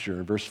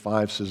pasture. Verse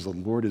 5 says, the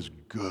Lord is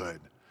good.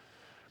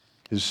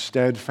 His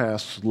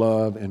steadfast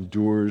love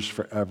endures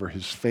forever.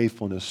 His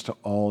faithfulness to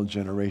all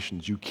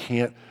generations. You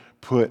can't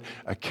put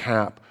a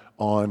cap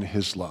on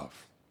his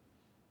love.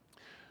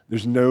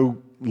 There's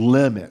no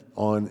limit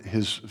on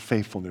his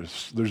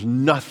faithfulness. There's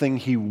nothing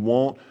he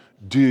won't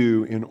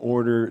do in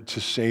order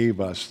to save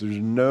us. There's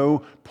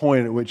no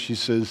point at which he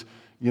says,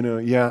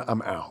 yeah,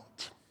 I'm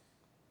out.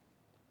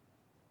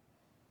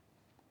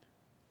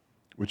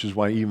 Which is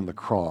why even the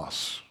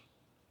cross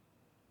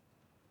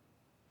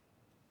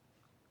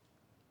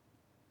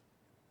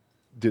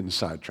didn't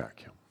sidetrack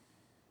him.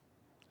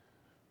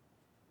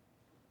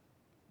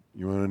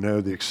 You want to know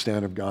the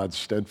extent of God's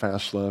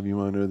steadfast love? You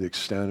want to know the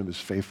extent of his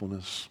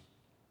faithfulness?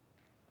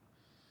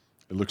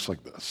 It looks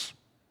like this.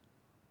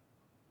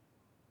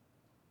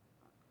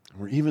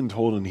 We're even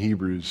told in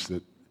Hebrews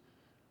that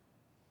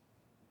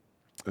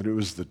it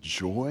was the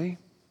joy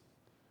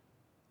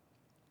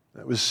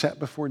that was set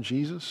before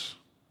Jesus.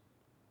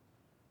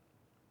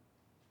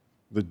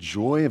 The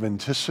joy of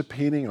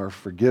anticipating our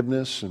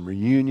forgiveness and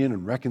reunion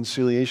and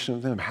reconciliation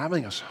with him,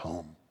 having us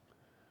home.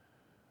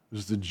 It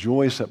was the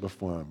joy set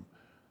before him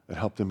that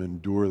helped him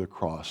endure the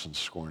cross and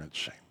scorn its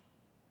shame.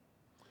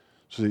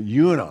 So that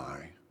you and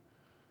I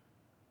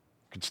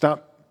could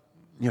stop,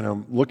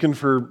 looking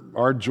for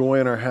our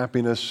joy and our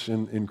happiness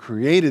in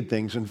created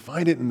things and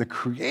find it in the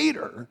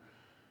Creator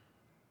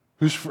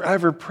who's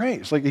forever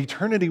praised. Like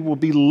eternity will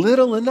be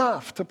little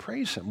enough to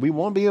praise him. We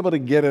won't be able to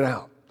get it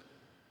out.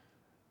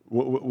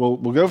 We'll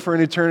go for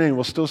an eternity and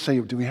we'll still say,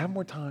 do we have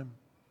more time?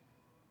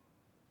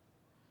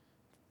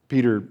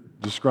 Peter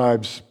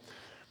describes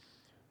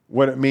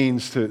what it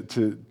means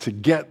to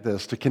get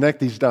this, to connect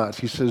these dots.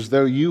 He says,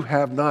 though you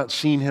have not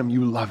seen him,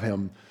 you love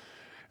him.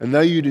 And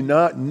though you do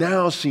not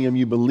now see him,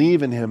 you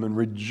believe in him and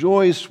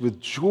rejoice with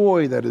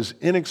joy that is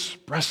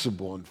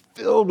inexpressible and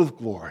filled with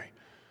glory,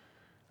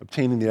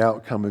 obtaining the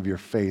outcome of your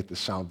faith, the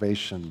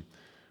salvation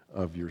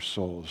of your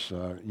souls.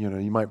 You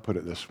might put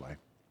it this way.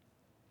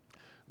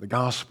 The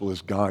gospel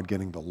is God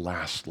getting the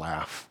last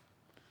laugh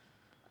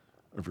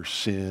over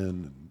sin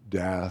and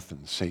death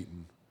and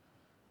Satan.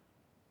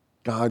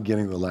 God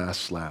getting the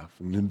last laugh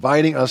and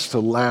inviting us to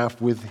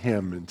laugh with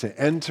him and to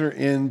enter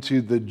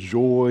into the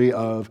joy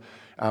of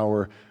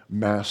our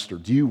master.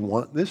 Do you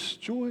want this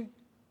joy?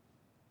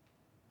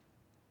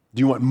 Do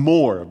you want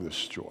more of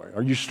this joy?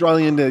 Are you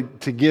struggling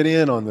to get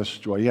in on this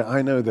joy? Yeah,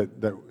 I know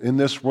that in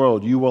this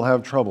world you will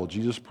have trouble.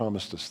 Jesus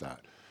promised us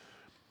that.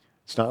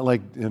 It's not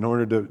like in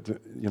order to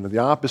the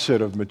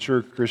opposite of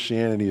mature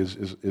Christianity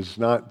is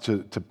not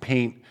to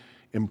paint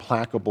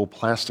implacable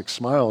plastic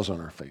smiles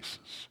on our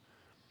faces.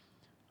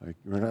 Like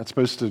we're not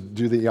supposed to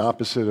do the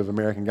opposite of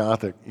American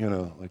Gothic,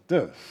 like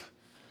this.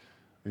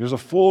 There's a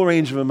full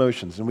range of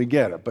emotions, and we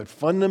get it. But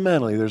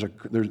fundamentally,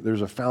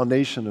 there's a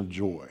foundation of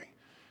joy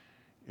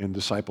in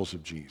disciples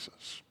of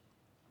Jesus.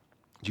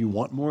 Do you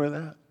want more of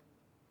that?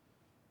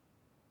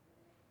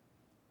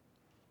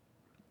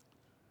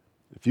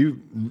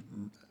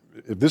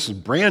 if this is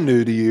brand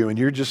new to you and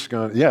you're just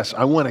going, yes,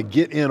 I want to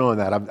get in on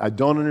that. I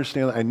don't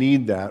understand that. I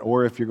need that.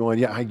 Or if you're going,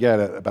 yeah, I get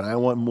it, but I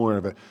want more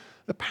of it.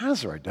 The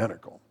paths are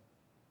identical.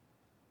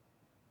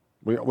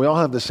 We all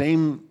have the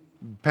same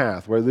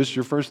path. Whether this is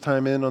your first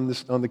time in on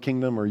the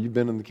kingdom or you've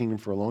been in the kingdom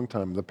for a long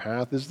time, the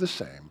path is the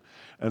same.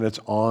 And it's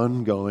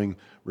ongoing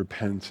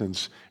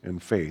repentance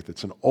and faith.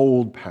 It's an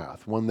old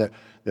path, one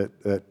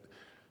that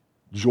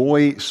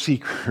joy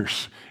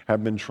seekers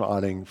have been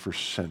trotting for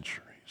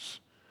centuries.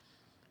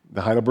 The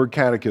Heidelberg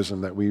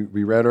Catechism that we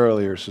read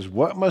earlier says,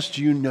 what must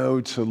you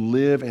know to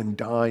live and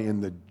die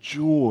in the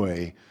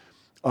joy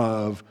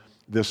of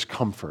this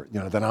comfort,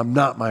 that I'm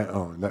not my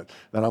own, that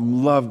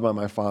I'm loved by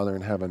my Father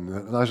in heaven,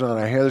 that there's not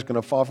a hair that's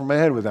going to fall from my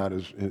head without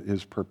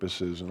his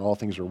purposes, and all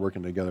things are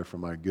working together for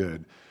my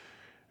good.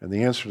 And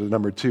the answer to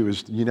number 2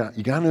 is you got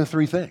to know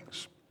 3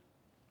 things.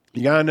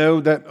 You got to know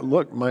that,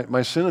 look,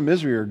 my sin and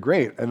misery are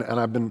great, and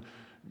I've been,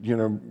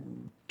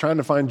 trying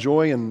to find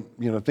joy in,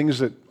 things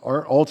that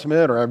aren't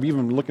ultimate, or I'm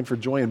even looking for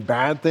joy in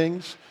bad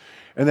things,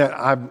 and that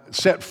I'm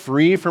set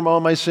free from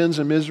all my sins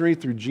and misery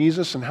through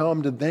Jesus, and how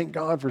I'm to thank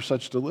God for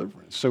such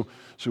deliverance. So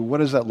what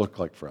does that look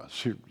like for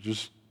us? Here,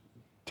 just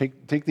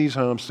take these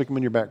home, stick them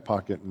in your back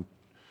pocket, and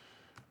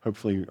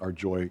hopefully our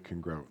joy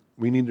can grow.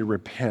 We need to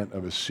repent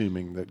of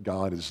assuming that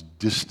God is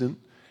distant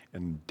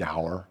and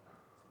dour,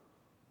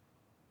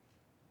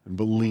 and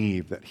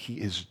believe that he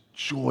is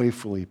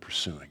joyfully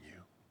pursuing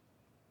you.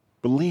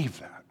 Believe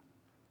that.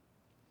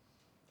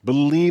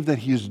 Believe that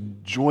he is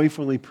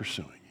joyfully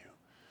pursuing you.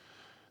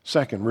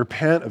 Second,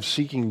 repent of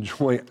seeking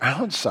joy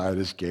outside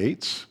his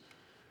gates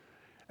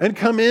and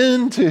come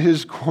into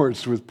his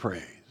courts with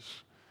praise.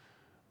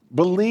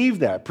 Believe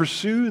that,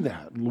 pursue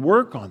that,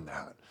 work on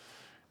that.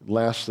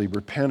 Lastly,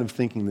 repent of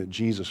thinking that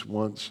Jesus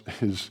wants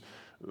his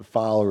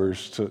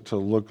followers to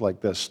look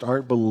like this.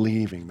 Start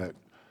believing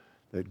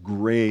that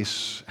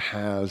grace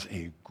has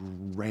a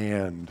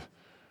grand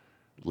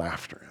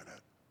laughter in it.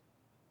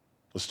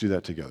 Let's do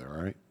that together,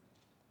 all right?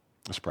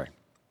 Let's pray.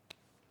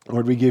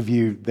 Lord, we give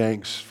you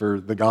thanks for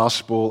the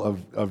gospel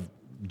of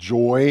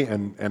joy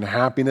and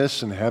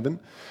happiness in heaven.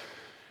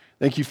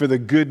 Thank you for the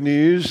good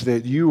news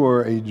that you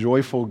are a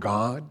joyful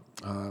God.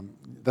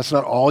 That's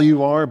not all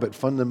you are, but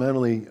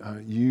fundamentally,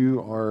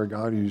 you are a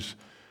God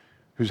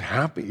who's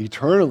happy,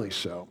 eternally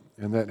so,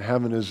 and that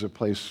heaven is a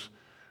place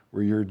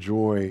where your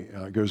joy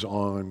goes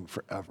on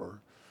forever.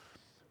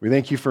 We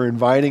thank you for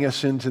inviting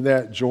us into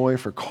that joy,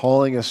 for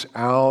calling us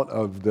out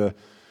of the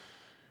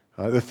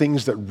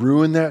things that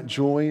ruin that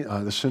joy,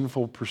 the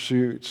sinful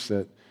pursuits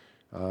that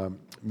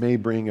may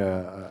bring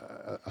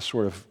a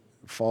sort of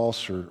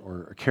false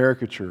or a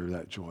caricature of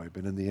that joy,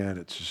 but in the end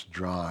it's just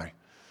dry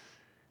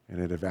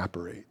and it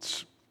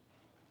evaporates.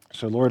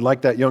 So Lord,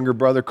 like that younger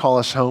brother, call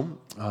us home.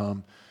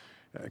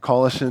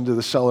 Call us into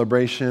the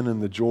celebration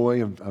and the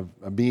joy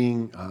of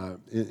being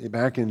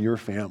back in your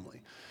family.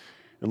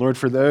 And Lord,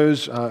 for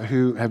those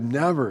who have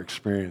never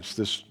experienced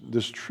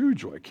this true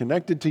joy,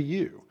 connected to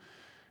you,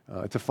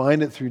 to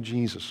find it through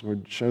Jesus,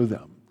 Lord, show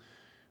them.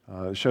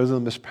 Show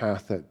them this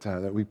path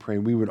that we pray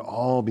we would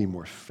all be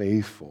more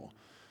faithful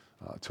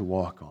to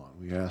walk on.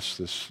 We ask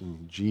this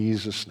in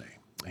Jesus' name.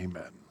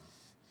 Amen.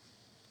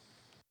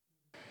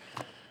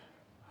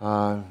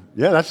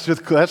 That's the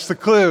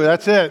clue.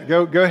 That's it.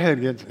 Go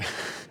ahead.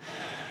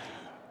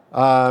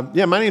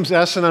 My name's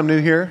Essen. I'm new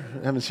here.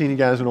 I haven't seen you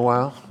guys in a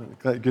while.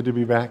 Good to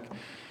be back.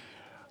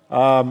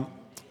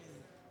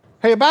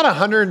 Hey, about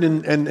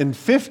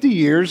 150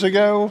 years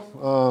ago,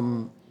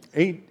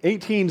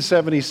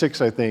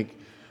 1876, I think,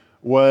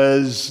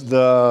 was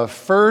the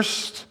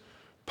first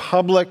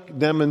public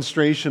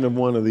demonstration of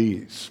one of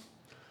these.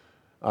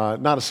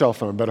 Not a cell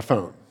phone, but a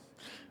phone.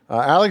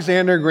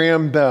 Alexander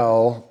Graham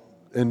Bell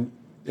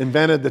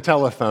invented the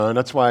telephone.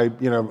 That's why,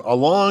 a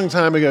long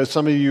time ago,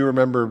 some of you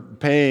remember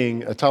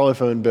paying a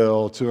telephone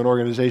bill to an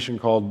organization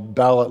called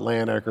Bell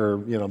Atlantic or,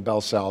 Bell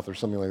South or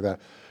something like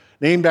that,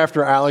 named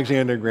after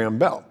Alexander Graham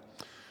Bell.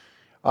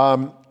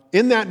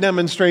 In that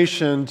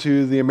demonstration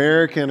to the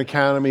American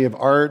Academy of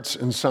Arts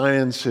and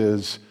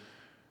Sciences,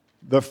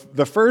 the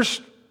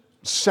first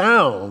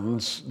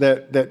sounds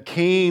that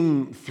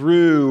came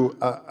through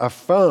a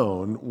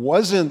phone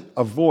wasn't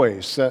a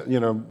voice that,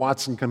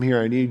 Watson, come here,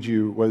 I need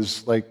you,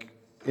 was like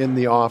in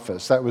the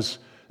office. That was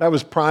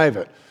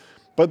private.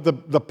 But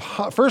the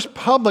first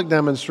public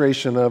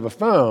demonstration of a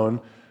phone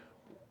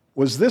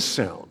was this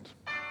sound.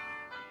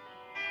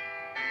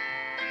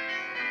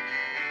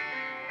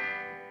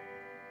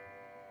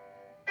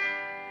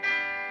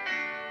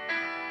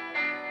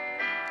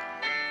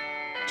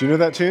 Do you know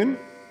that tune?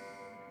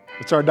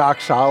 It's our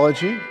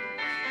doxology.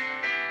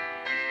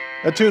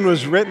 That tune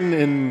was written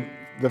in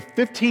the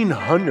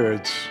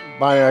 1500s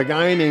by a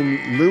guy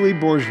named Louis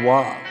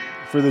Bourgeois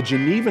for the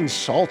Genevan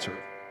Psalter.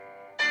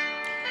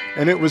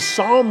 And it was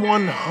Psalm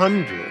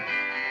 100,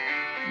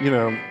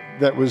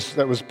 that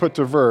was put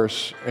to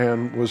verse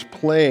and was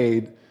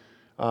played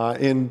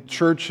in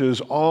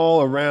churches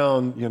all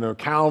around,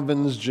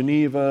 Calvin's,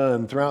 Geneva,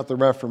 and throughout the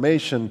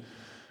Reformation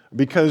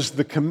because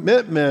the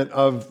commitment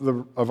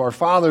of our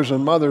fathers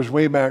and mothers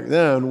way back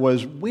then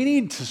was we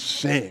need to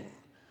sing.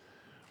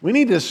 We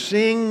need to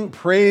sing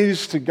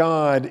praise to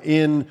God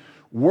in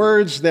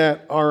words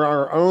that are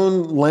our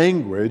own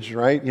language,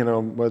 right?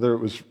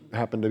 Whether it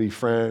happened to be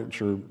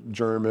French or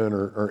German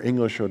or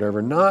English or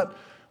whatever, not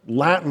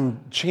Latin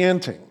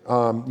chanting,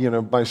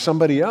 by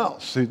somebody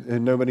else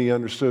and nobody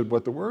understood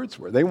what the words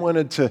were. They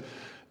wanted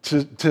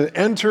to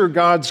enter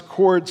God's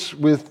courts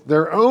with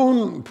their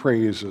own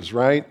praises,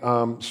 right?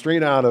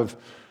 Straight out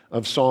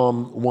of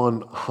Psalm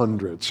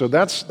 100. So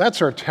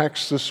that's our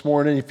text this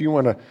morning. If you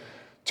want to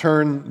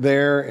turn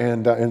there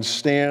and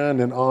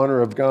stand in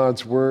honor of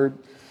God's word,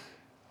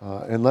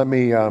 and let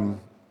me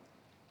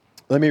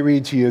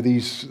read to you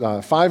these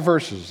 5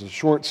 verses, a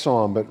short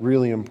psalm, but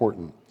really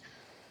important.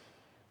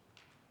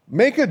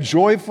 Make a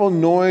joyful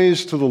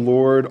noise to the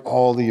Lord,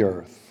 all the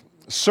earth.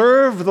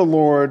 Serve the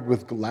Lord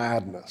with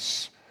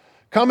gladness.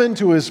 Come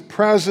into his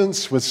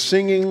presence with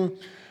singing.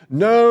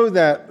 Know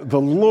that the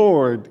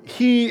Lord,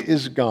 he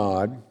is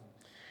God.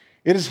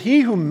 It is he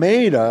who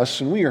made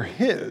us, and we are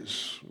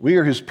his. We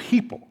are his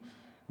people,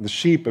 the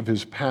sheep of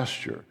his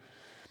pasture.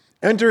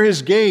 Enter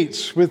his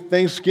gates with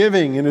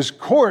thanksgiving and his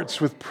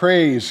courts with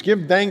praise.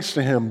 Give thanks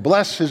to him.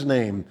 Bless his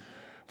name.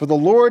 For the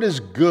Lord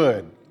is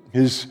good.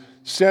 His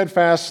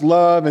steadfast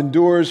love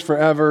endures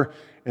forever,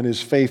 and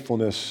his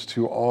faithfulness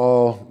to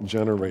all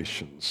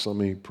generations. Let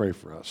me pray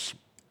for us.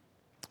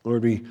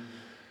 Lord, we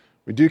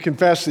do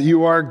confess that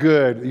you are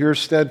good. Your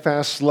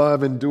steadfast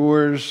love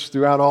endures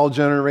throughout all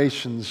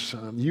generations.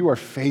 You are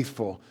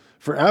faithful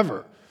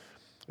forever.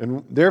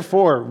 And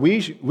therefore,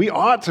 we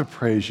ought to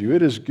praise you.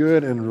 It is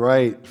good and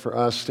right for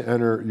us to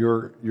enter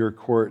your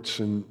courts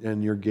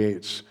and your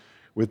gates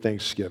with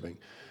thanksgiving.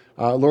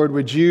 Lord,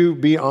 would you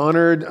be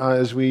honored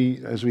as we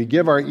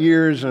give our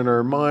ears and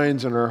our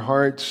minds and our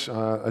hearts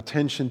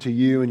attention to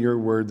you and your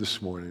word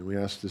this morning. We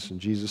ask this in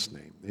Jesus'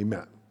 name.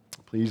 Amen.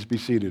 Please be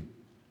seated.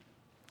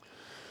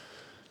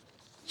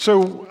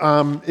 So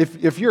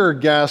if you're a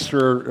guest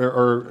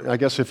or I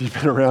guess if you've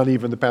been around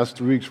even the past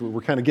 3 weeks, we're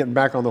kind of getting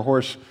back on the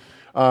horse.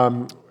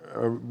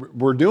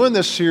 We're doing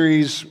this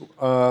series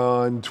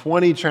on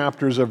 20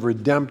 chapters of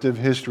redemptive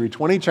history,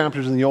 20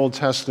 chapters in the Old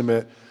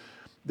Testament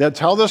that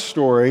tell the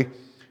story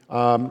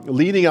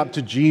leading up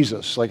to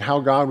Jesus, like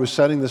how God was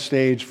setting the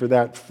stage for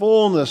that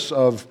fullness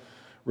of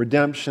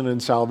redemption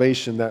and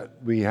salvation that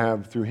we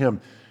have through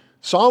him.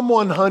 Psalm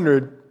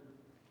 100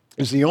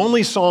 is the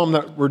only psalm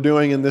that we're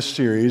doing in this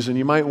series, and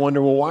you might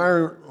wonder,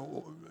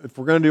 well, if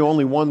we're going to do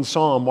only one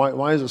psalm,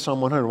 why is it Psalm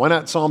 100? Why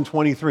not Psalm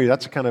 23?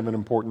 That's kind of an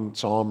important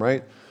psalm,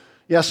 right?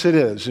 Yes, it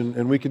is,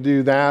 and we could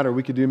do that, or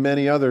we could do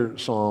many other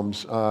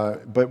psalms,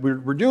 but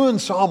we're doing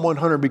Psalm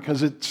 100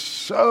 because it's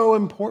so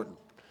important.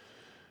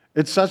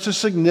 It's such a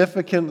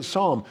significant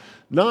psalm,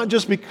 not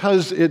just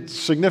because it's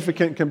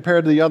significant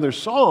compared to the other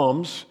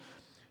psalms.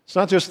 It's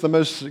not just the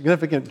most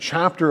significant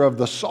chapter of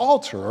the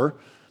Psalter,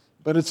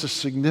 but it's a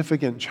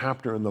significant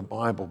chapter in the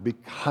Bible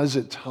because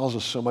it tells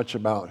us so much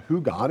about who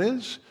God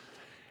is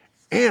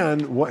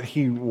and what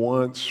he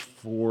wants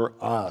for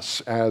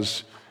us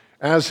as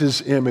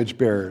his image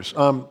bearers.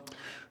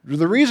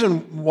 The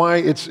reason why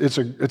it's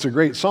a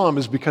great psalm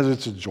is because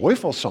it's a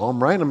joyful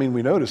psalm, right? I mean,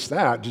 we noticed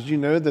that. Did you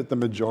know that the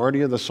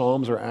majority of the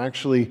psalms are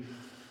actually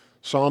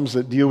psalms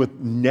that deal with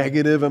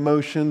negative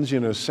emotions,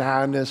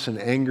 sadness and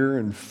anger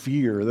and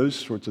fear, those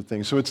sorts of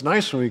things. So it's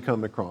nice when we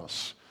come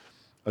across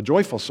a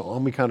joyful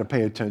psalm. We kind of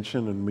pay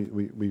attention and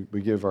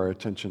we give our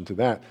attention to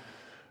that.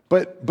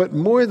 But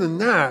more than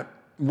that,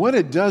 what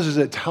it does is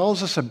it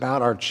tells us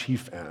about our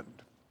chief end.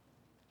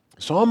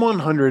 Psalm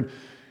 100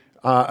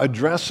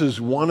 addresses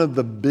one of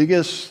the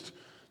biggest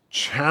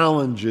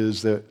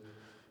challenges that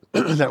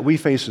that we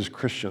face as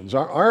Christians.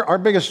 Our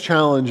biggest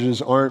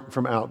challenges aren't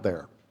from out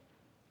there.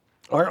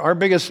 Our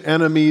biggest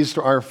enemies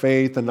to our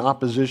faith and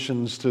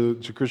oppositions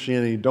to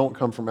Christianity don't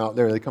come from out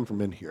there. They come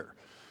from in here.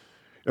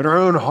 In our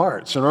own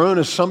hearts and our own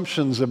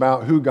assumptions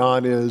about who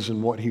God is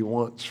and what he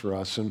wants for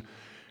us. And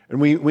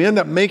we end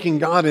up making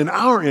God in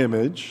our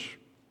image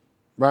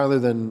rather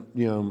than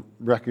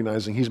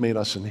recognizing he's made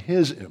us in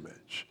his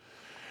image.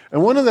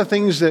 And one of the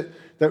things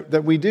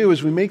that we do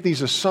is we make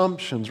these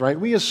assumptions, right?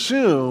 We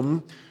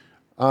assume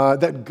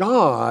that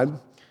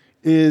God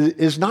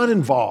is not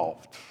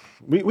involved.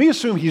 We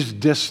assume he's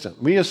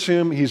distant. We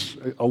assume he's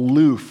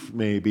aloof,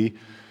 maybe,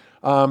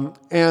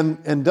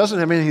 and doesn't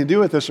have anything to do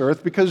with this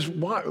earth because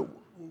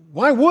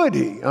why would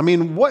he? I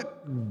mean,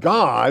 what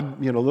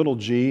God, little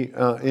g,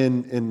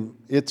 in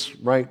its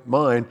right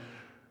mind,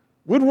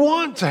 would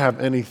want to have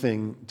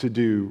anything to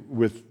do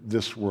with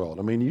this world?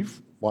 I mean,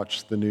 you've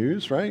watched the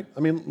news, right? I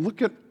mean,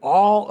 look at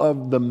all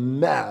of the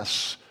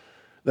mess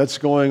that's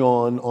going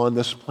on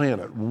this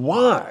planet.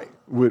 Why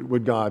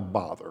would God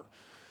bother?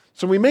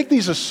 So we make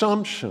these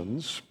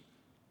assumptions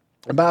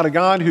about a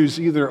God who's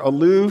either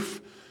aloof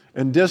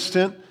and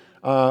distant,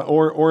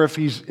 or if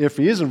he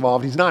is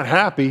involved, he's not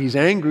happy, he's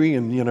angry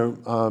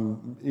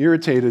and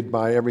irritated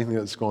by everything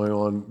that's going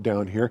on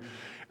down here.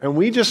 And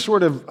we just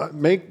sort of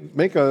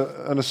make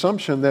an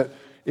assumption that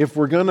if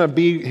we're going to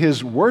be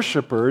his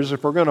worshipers,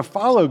 if we're going to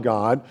follow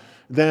God,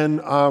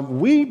 then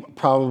we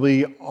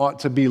probably ought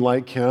to be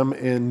like him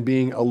in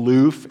being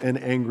aloof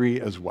and angry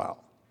as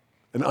well,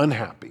 and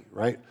unhappy,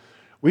 right?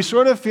 We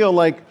sort of feel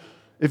like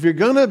if you're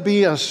going to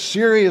be a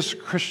serious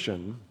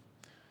Christian,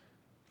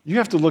 you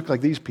have to look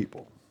like these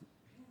people,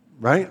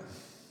 right?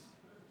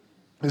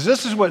 Because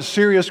this is what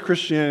serious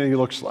Christianity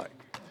looks like.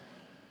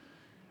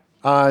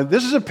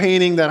 This is a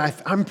painting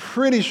that I'm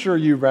pretty sure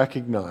you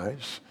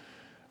recognize.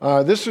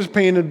 This was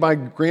painted by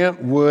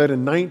Grant Wood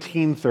in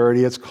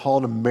 1930. It's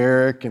called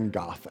American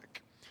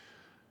Gothic.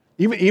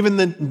 Even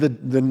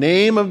the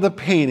name of the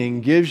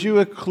painting gives you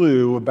a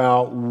clue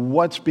about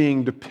what's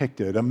being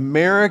depicted.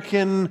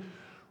 American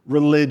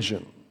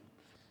religion.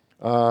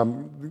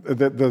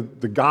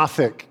 The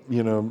Gothic,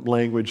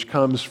 language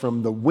comes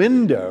from the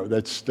window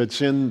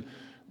that's in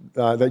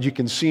that you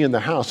can see in the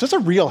house. It's a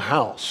real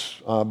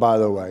house, by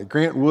the way.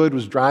 Grant Wood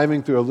was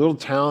driving through a little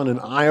town in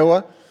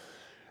Iowa,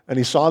 and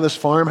he saw this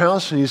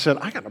farmhouse, and he said,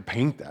 "I got to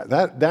paint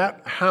that."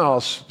 That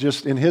house,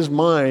 just in his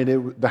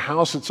mind, the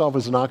house itself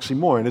is an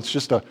oxymoron. It's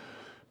just a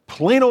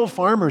plain old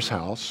farmer's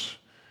house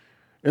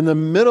in the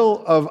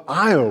middle of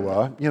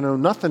Iowa.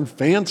 Nothing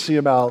fancy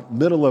about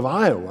middle of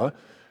Iowa.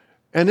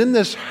 And in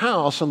this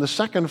house, on the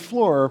second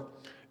floor,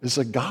 is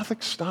a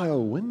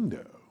Gothic-style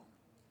window.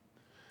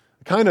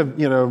 Kind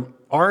of,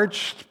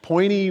 arched,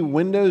 pointy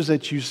windows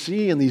that you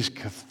see in these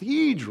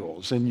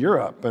cathedrals in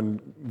Europe. And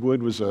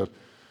Wood was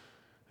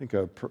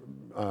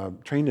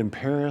trained in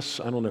Paris,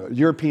 I don't know,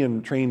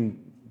 European trained,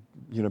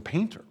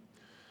 painter.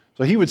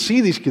 So he would see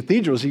these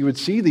cathedrals, he would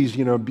see these,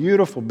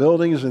 beautiful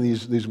buildings and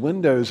these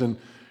windows, and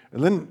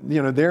then,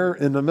 there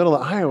in the middle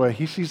of Iowa,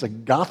 he sees a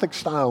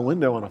Gothic-style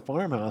window on a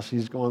farmhouse.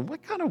 He's going,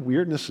 what kind of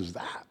weirdness is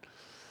that?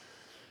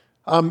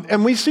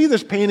 And we see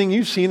this painting,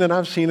 you've seen it,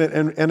 I've seen it,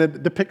 and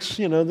it depicts,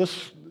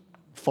 this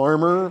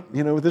farmer,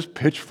 with his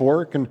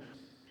pitchfork. And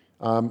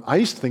I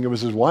used to think it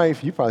was his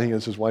wife. You probably think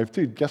it's his wife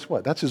too. Guess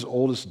what? That's his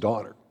oldest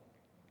daughter.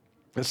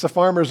 It's the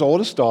farmer's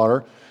oldest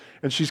daughter,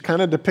 and she's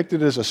kind of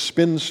depicted as a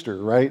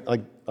spinster, right?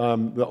 Like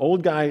the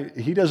old guy,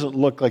 he doesn't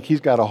look like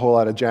he's got a whole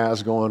lot of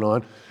jazz going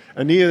on,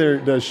 and neither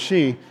does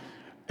she.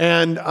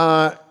 And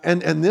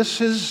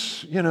this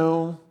is,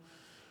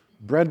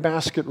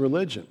 breadbasket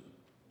religion,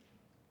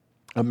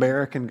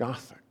 American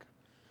Gothic.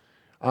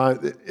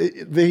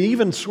 They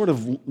even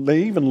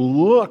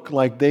look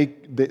like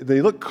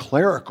they look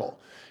clerical.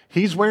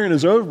 He's wearing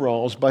his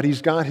overalls, but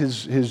he's got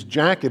his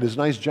jacket, his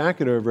nice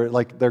jacket over it,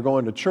 like they're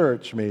going to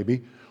church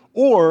maybe.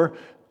 Or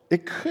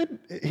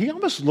he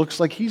almost looks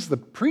like he's the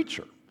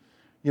preacher,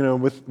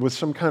 with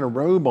some kind of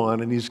robe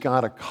on, and he's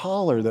got a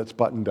collar that's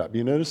buttoned up.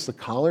 You notice the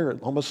collar?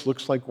 It almost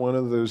looks like one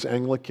of those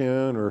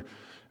Anglican or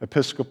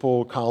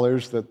Episcopal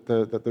collars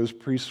that those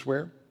priests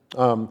wear.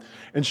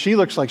 And she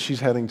looks like she's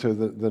heading to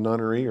the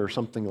nunnery or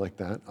something like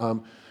that.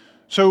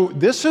 So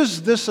this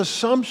is this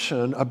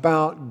assumption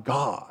about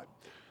God.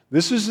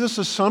 This is this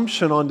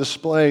assumption on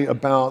display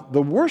about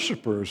the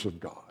worshipers of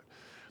God.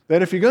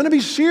 That if you're going to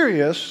be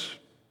serious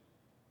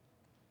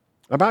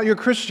about your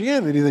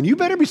Christianity, then you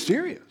better be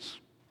serious.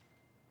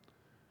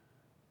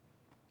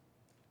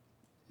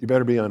 You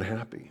better be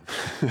unhappy.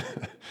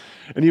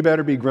 And you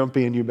better be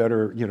grumpy, and you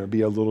better,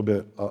 be a little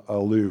bit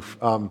aloof.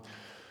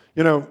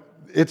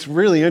 It's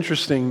really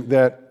interesting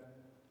that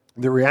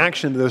the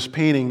reaction to this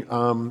painting,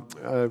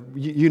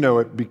 you know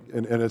it,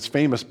 and it's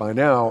famous by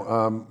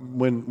now.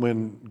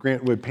 When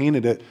Grant Wood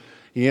painted it,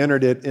 he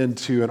entered it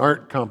into an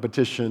art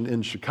competition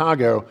in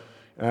Chicago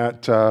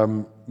at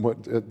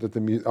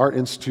the Art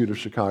Institute of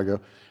Chicago.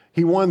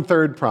 He won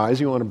third prize.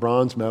 He won a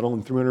bronze medal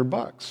and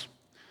 $300.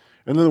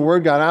 And then the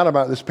word got out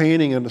about this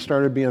painting, and it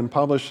started being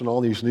published in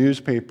all these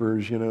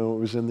newspapers. It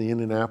was in the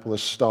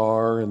Indianapolis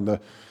Star, and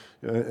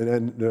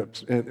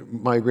it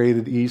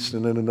migrated east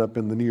and ended up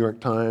in the New York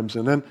Times,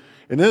 and then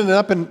it ended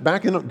up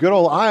back in good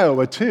old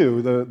Iowa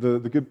too.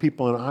 The good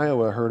people in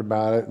Iowa heard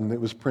about it, and it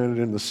was printed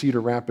in the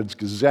Cedar Rapids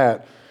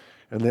Gazette,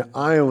 and the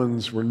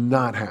Iowans were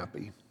not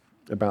happy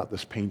about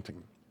this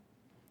painting.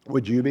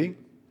 Would you be?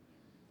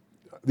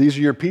 These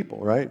are your people,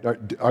 right?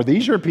 Are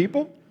these your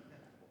people?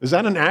 Is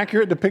that an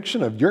accurate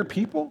depiction of your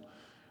people?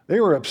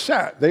 They were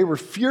upset. They were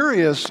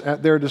furious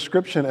at their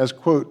description as,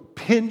 quote,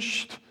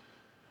 pinched,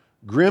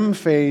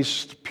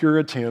 grim-faced,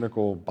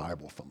 puritanical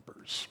Bible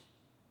thumpers.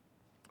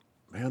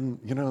 Man,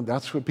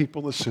 that's what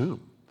people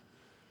assume.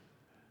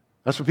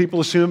 That's what people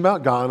assume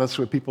about God. That's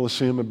what people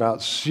assume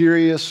about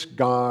serious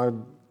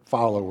God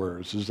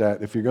followers, is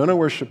that if you're going to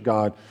worship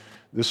God,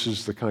 this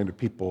is the kind of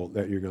people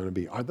that you're going to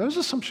be. Are those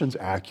assumptions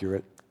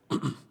accurate?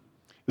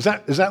 Is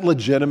that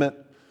legitimate?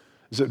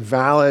 Is it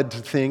valid to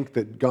think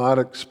that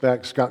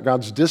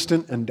God's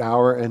distant and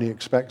dour, and he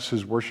expects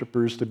his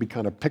worshipers to be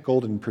kind of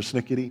pickled and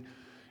persnickety?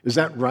 Is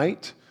that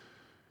right?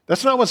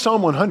 That's not what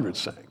Psalm 100 is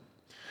saying.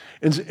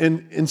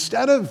 And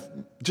instead of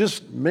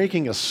just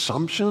making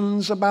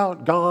assumptions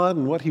about God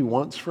and what he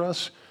wants for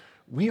us,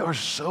 we are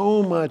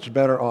so much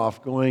better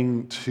off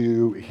going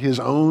to his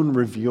own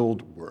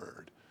revealed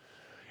word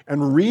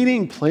and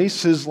reading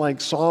places like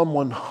Psalm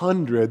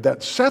 100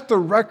 that set the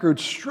record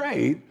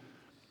straight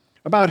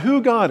about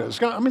who God is.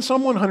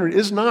 Psalm 100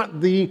 is not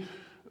the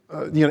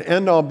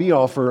end-all,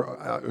 be-all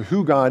for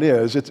who God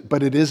is,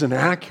 but it is an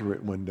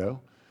accurate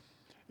window.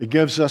 It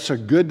gives us a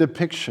good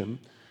depiction,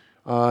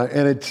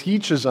 and it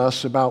teaches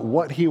us about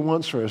what he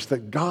wants for us,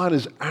 that God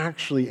is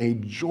actually a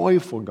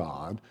joyful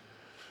God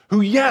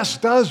who, yes,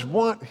 does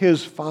want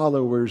his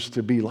followers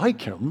to be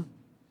like him.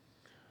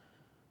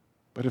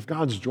 But if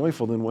God's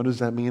joyful, then what does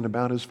that mean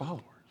about his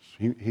followers?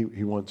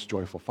 He wants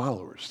joyful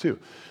followers too.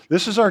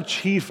 This is our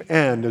chief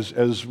end,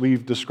 as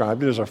we've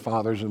described it, as our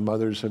fathers and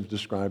mothers have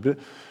described it.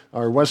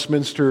 Our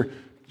Westminster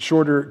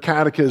Shorter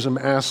Catechism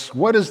asks,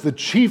 what is the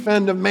chief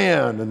end of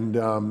man? And,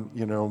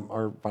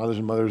 our fathers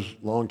and mothers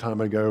a long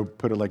time ago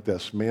put it like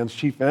this: man's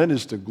chief end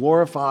is to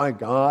glorify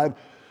God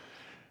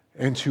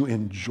and to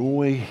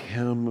enjoy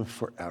him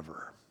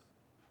forever.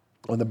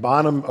 On the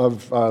bottom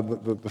of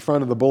the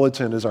front of the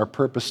bulletin is our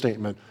purpose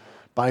statement.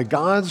 By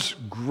God's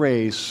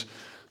grace,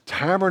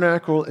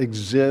 Tabernacle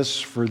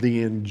exists for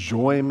the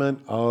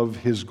enjoyment of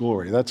his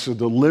glory. That's a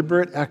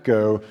deliberate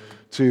echo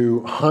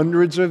to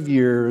hundreds of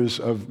years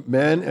of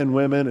men and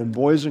women and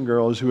boys and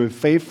girls who have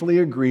faithfully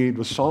agreed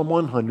with Psalm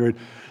 100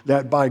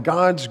 that by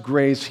God's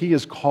grace, he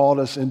has called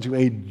us into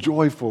a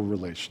joyful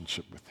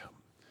relationship with him.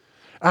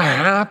 A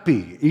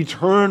happy,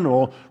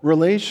 eternal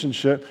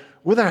relationship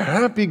with a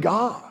happy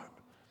God.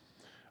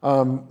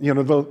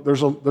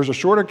 There's a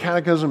shorter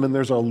catechism and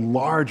there's a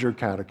larger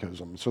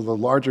catechism. So the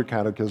larger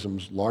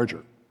catechism's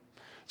larger.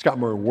 It's got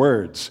more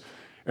words.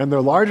 And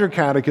the larger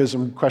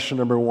catechism, question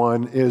number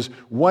 1, is,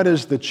 what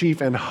is the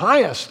chief and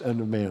highest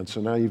end of man? So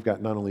now you've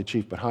got not only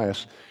chief, but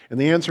highest. And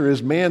the answer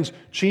is, man's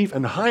chief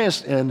and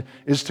highest end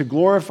is to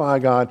glorify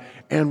God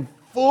and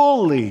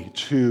fully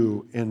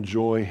to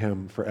enjoy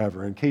him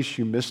forever. In case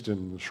you missed it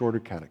in the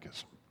shorter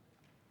catechism,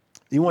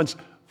 he wants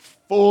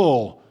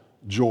full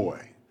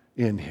joy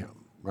in him.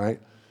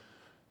 Right?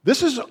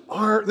 This is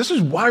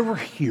why we're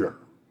here.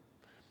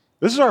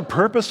 This is our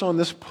purpose on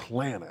this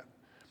planet,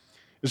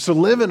 is to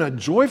live in a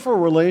joyful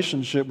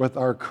relationship with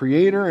our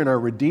Creator and our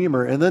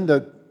Redeemer, and then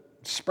to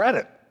spread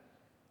it.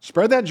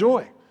 Spread that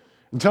joy.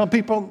 And tell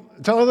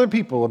other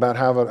people about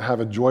how to have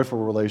a joyful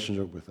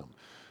relationship with them.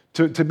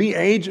 To be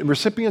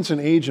recipients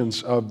and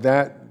agents of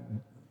that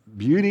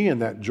beauty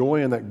and that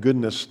joy and that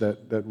goodness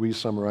that we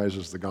summarize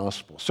as the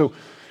gospel. So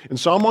in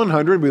Psalm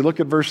 100, we look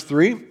at verse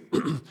 3,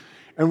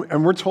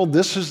 and we're told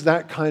this is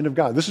that kind of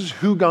God. This is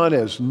who God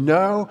is.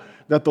 Know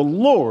that the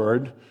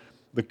Lord,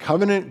 the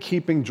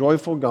covenant-keeping,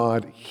 joyful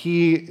God,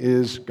 he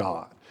is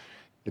God.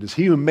 It is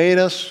he who made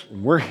us,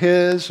 and we're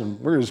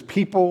his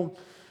people.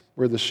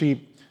 We're the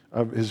sheep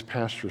of his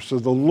pasture. So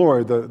the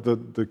Lord,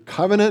 the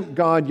covenant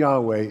God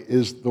Yahweh,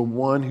 is the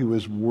one who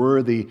is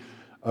worthy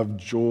of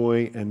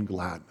joy and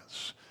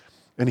gladness.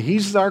 And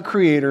he's our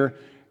creator.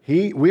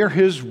 We are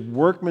his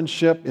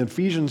workmanship.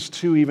 Ephesians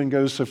 2 even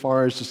goes so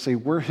far as to say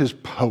we're his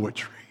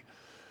poetry.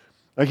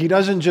 Like, he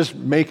doesn't just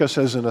make us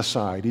as an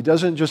aside. He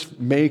doesn't just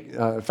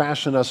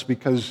fashion us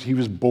because he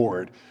was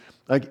bored.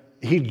 Like,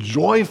 he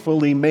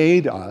joyfully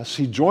made us.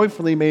 He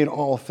joyfully made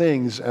all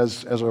things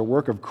as a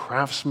work of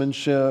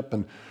craftsmanship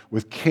and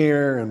with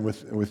care and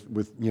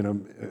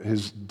with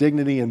his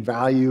dignity and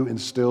value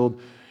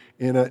instilled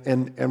in it.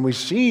 And we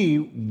see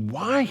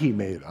why he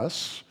made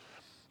us.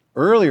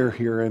 Earlier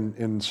here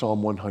in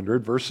Psalm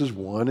 100, verses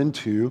 1 and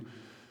 2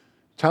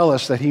 tell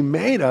us that he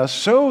made us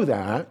so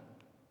that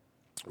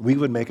we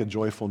would make a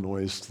joyful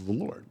noise to the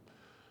Lord.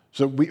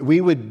 So we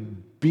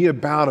would be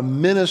about a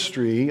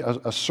ministry,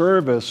 a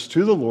service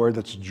to the Lord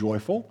that's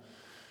joyful.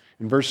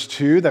 In verse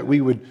 2, that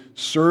we would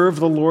serve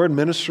the Lord,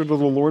 minister to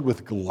the Lord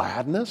with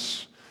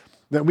gladness,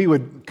 that we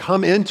would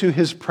come into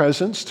his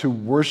presence to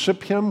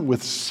worship him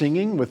with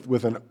singing,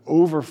 with an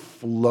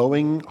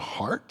overflowing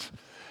heart.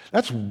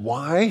 That's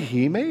why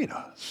he made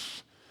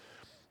us.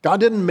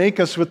 God didn't make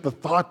us with the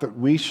thought that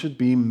we should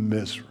be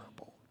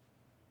miserable.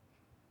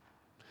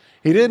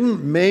 He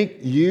didn't make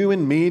you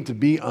and me to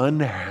be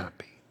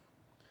unhappy.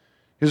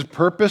 His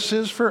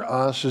purposes for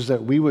us is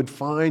that we would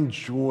find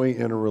joy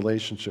in a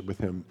relationship with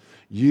him.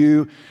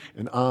 You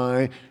and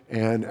I,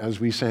 and as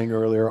we sang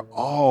earlier,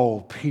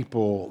 all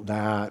people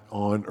that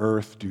on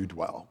earth do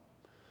dwell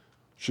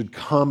should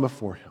come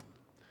before him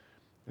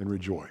and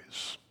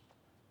rejoice.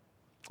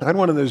 I had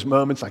one of those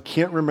moments, I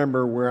can't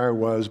remember where I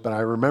was, but I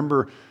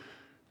remember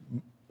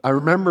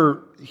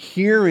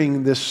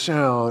hearing this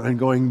sound and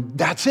going,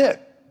 that's it.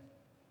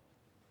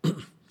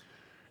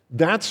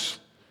 That's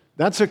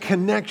a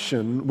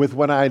connection with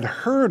what I'd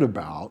heard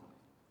about.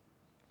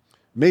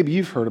 Maybe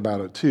you've heard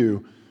about it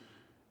too.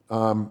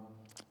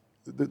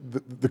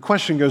 The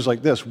question goes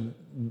like this: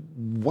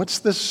 what's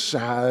the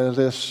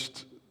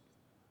saddest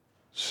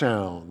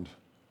sound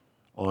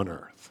on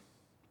earth?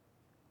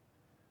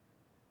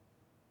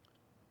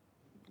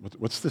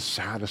 What's the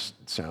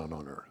saddest sound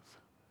on earth?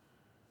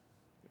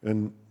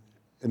 And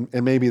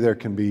maybe there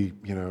can be,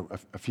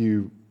 a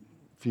few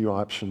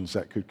options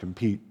that could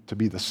compete to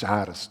be the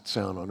saddest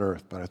sound on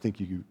earth, but I think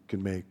you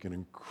can make an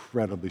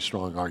incredibly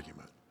strong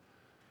argument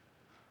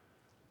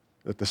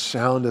that the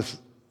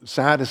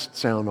saddest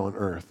sound on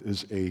earth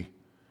is a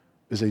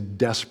is a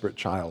desperate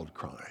child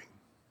crying.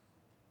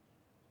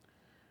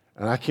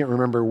 And I can't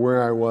remember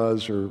where I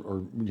was or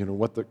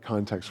what the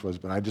context was,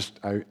 but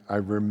I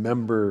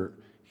remember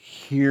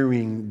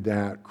hearing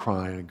that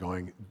crying and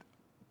going,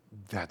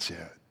 that's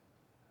it.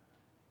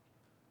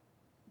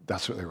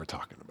 That's what they were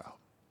talking about.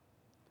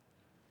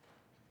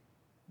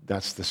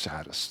 That's the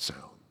saddest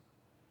sound.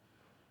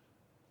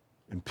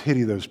 And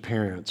pity those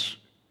parents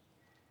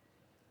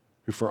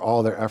who, for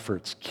all their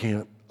efforts,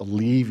 can't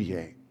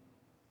alleviate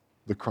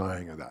the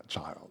crying of that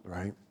child,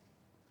 right?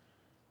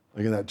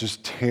 Like that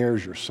just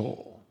tears your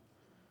soul.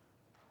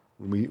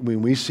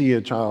 When we see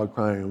a child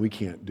crying and we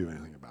can't do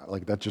anything about it,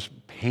 like that just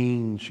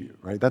pains you,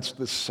 right? That's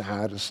the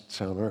saddest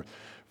sound on earth.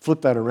 Flip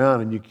that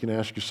around and you can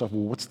ask yourself,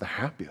 well, what's the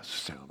happiest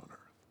sound on earth?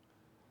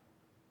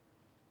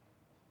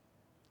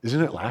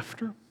 Isn't it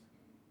laughter?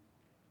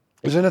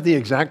 Isn't it the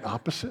exact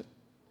opposite?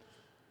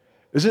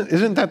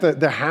 Isn't that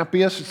the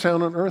happiest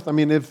sound on earth? I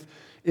mean, if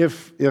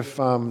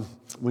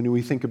when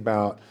we think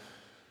about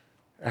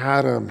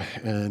Adam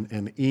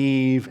and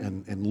Eve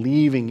and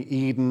leaving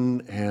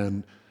Eden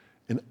and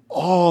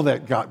all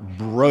that got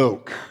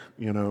broke,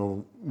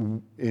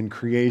 in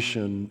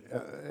creation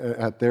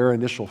at their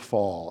initial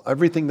fall,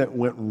 everything that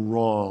went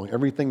wrong,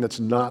 everything that's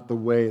not the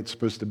way it's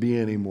supposed to be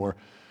anymore.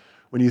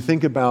 When you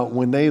think about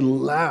when they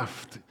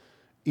left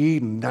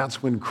Eden,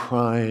 that's when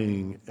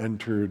crying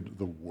entered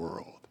the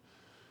world.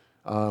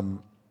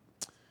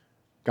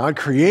 God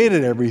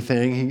created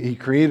everything. He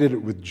created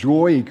it with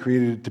joy. He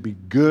created it to be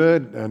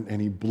good,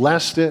 and He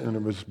blessed it, and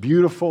it was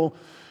beautiful.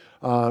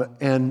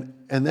 And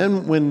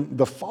then when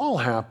the fall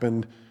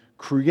happened,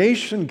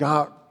 creation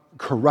got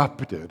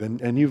corrupted.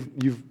 And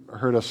you've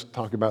heard us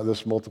talk about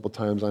this multiple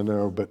times, I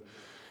know. But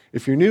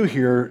if you're new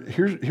here,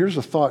 here's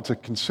a thought to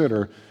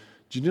consider.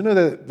 Did you know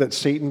that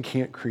Satan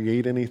can't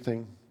create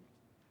anything?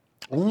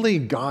 Only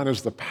God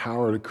has the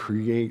power to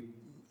create.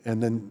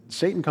 And then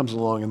Satan comes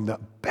along, and the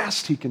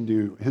best he can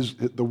do,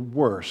 the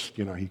worst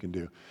he can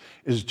do,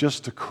 is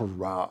just to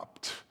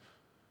corrupt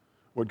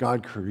what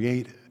God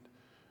created.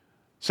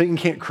 Satan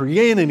can't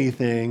create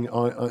anything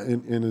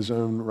in his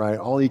own right.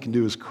 All he can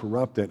do is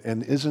corrupt it.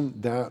 And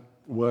isn't that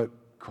what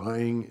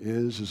crying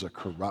is a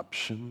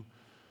corruption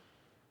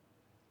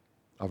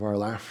of our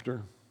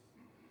laughter?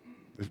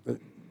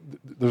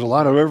 There's a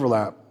lot of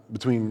overlap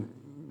between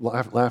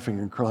laughing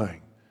and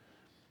crying.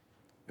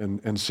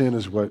 And sin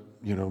is what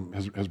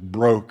has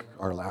broke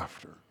our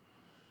laughter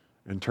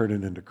and turned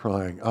it into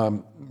crying.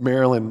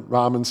 Marilynne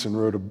Robinson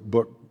wrote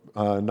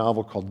a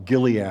novel called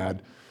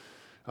Gilead.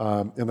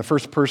 And the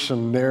first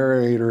person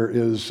narrator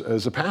is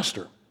a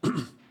pastor.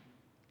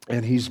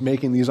 And he's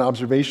making these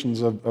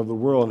observations of the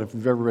world. And if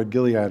you've ever read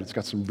Gilead, it's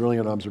got some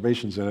brilliant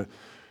observations in it.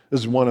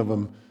 This is one of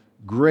them.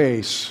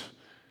 Grace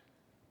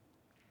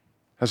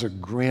has a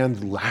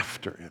grand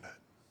laughter in it.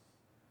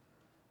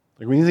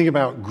 Like when you think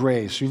about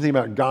grace, when you think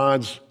about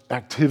God's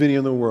activity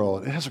in the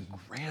world, it has a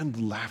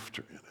grand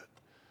laughter in it.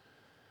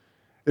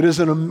 It is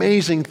an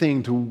amazing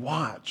thing to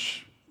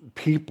watch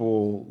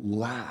people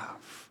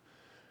laugh.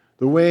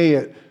 The way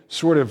it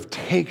sort of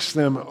takes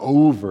them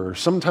over.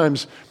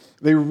 Sometimes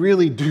they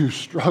really do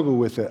struggle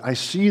with it. I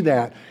see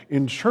that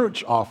in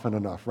church often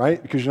enough,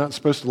 right? Because you're not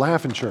supposed to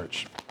laugh in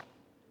church.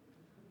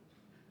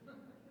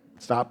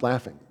 Stop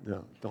laughing,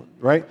 don't,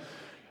 right?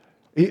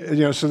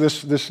 So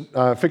this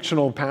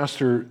fictional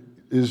pastor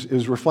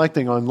is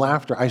reflecting on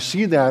laughter. I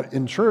see that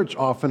in church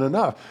often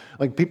enough.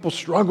 Like people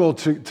struggle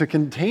to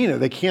contain it.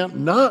 They can't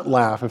not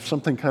laugh if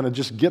something kind of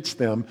just gets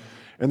them,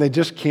 and they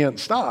just can't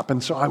stop.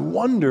 And so I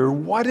wonder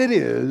what it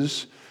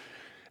is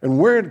and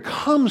where it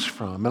comes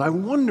from. And I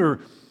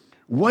wonder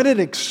what it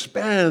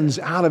expands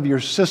out of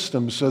your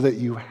system so that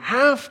you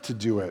have to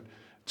do it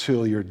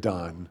till you're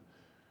done,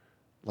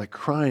 like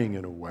crying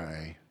in a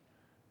way,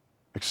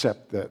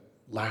 except that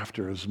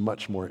laughter is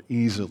much more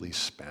easily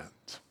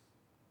spent.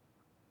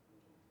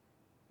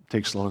 It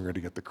takes longer to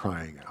get the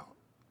crying out.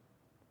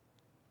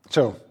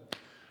 So,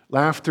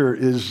 laughter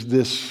is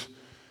this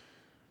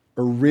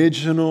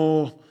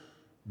original,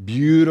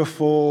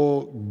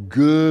 beautiful,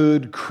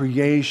 good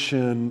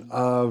creation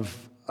of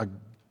a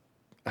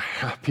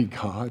happy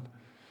God.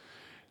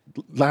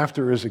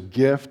 Laughter is a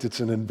gift. It's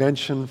an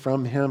invention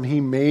from Him.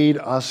 He made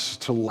us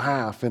to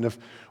laugh. And if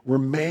we're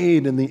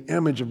made in the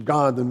image of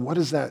God, then what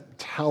does that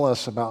tell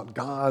us about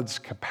God's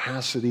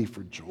capacity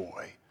for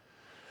joy?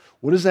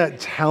 What does that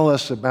tell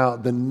us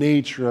about the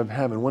nature of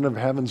heaven? One of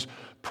heaven's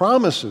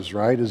promises,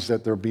 right, is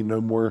that there'll be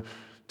no more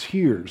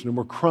tears, no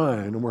more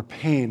crying, no more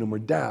pain, no more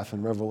death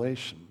in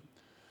Revelation.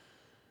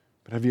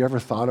 But have you ever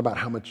thought about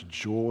how much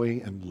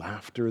joy and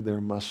laughter there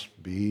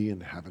must be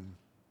in heaven?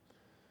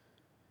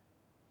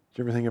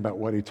 Do you ever think about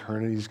what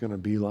eternity is going to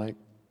be like?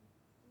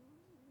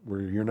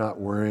 Where you're not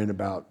worrying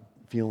about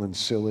feeling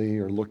silly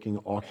or looking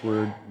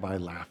awkward by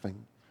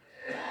laughing.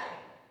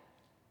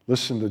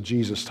 Listen to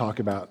Jesus talk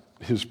about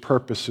His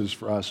purposes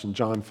for us in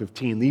John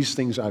 15. These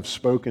things I've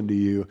spoken to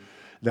you,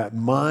 that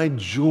my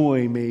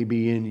joy may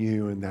be in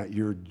you and that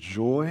your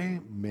joy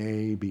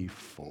may be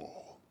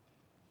full.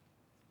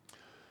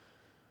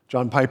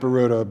 John Piper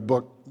wrote a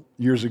book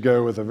years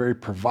ago with a very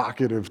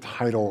provocative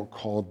title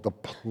called The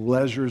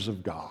Pleasures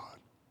of God.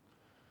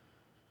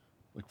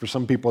 Like for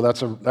some people,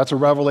 that's a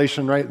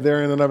revelation right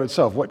there in and of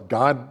itself. What,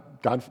 God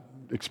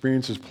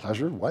experiences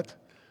pleasure? What?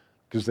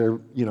 Because they're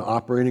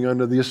operating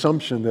under the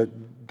assumption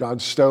that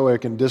God's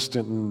stoic and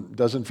distant and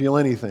doesn't feel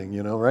anything,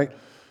 right?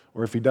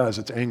 Or if he does,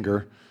 it's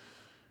anger.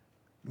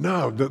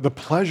 No, the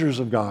pleasures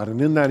of God.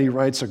 And in that he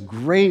writes, a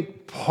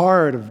great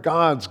part of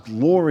God's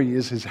glory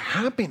is his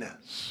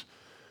happiness.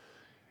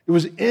 It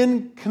was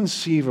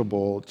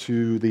inconceivable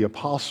to the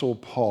Apostle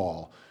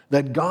Paul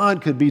that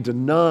God could be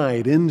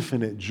denied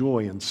infinite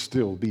joy and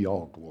still be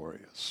all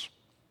glorious.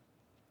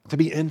 To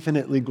be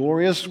infinitely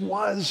glorious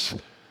was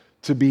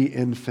to be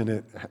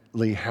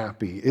infinitely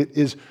happy. It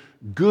is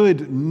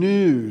good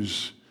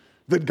news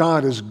that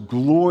God is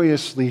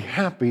gloriously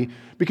happy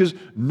because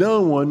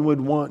no one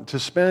would want to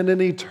spend an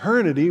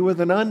eternity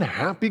with an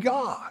unhappy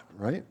God,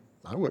 right?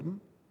 I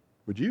wouldn't.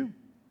 Would you?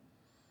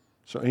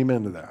 So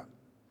amen to that.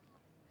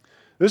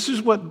 This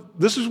is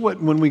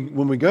what when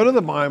we go to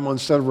the Bible,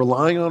 instead of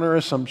relying on our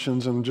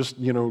assumptions and just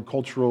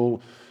cultural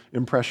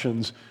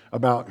impressions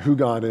about who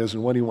God is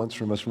and what he wants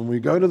from us, when we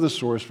go to the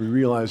source, we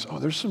realize,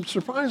 there's some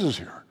surprises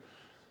here.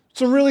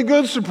 Some really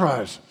good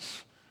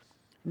surprises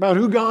about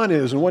who God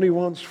is and what he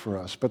wants for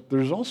us. But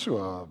there's also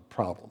a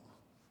problem.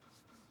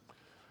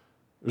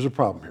 There's a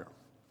problem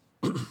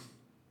here.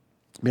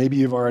 Maybe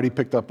you've already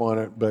picked up on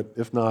it, but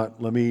if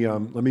not, let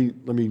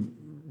me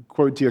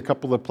quote to you a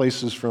couple of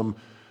places from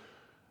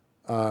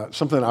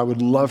something I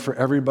would love for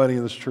everybody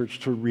in this church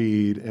to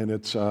read, and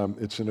it's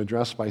an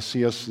address by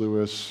C.S.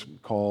 Lewis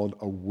called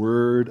A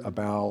Word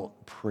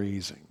About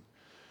Praising.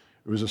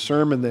 It was a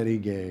sermon that he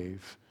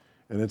gave,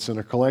 and it's in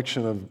a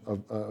collection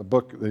of a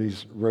book that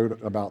he's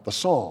wrote about the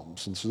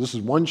Psalms. And so this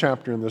is one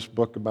chapter in this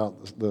book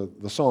about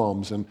the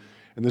Psalms, and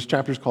this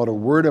chapter is called A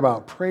Word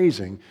About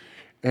Praising.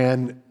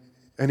 And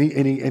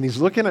he's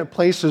looking at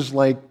places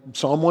like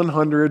Psalm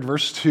 100,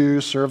 verse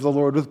 2, serve the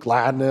Lord with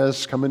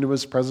gladness, come into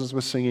his presence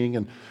with singing,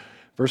 and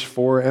verse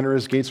 4, enter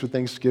his gates with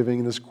thanksgiving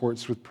and his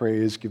courts with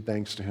praise, give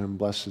thanks to him,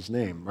 bless his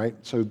name, right?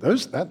 So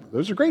those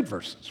are great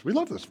verses. We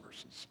love those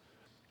verses.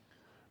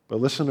 But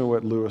listen to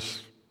what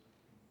Lewis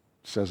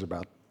says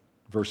about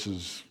those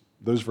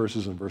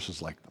verses and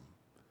verses like them.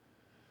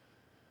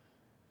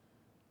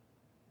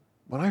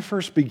 When I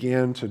first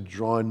began to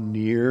draw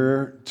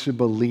near to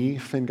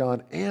belief in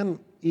God, and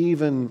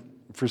even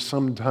for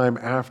some time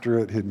after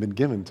it had been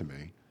given to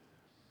me,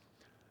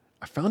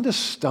 I found a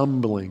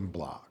stumbling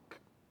block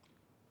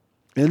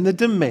in the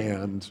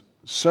demand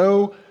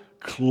so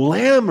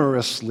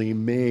clamorously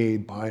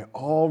made by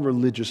all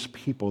religious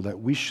people that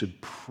we should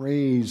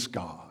praise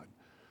God.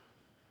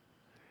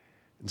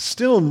 And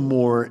still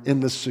more in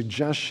the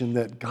suggestion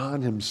that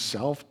God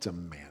himself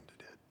demanded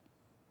it.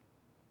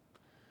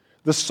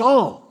 The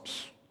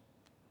Psalms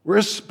were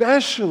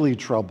especially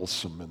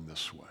troublesome in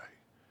this way.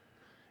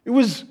 It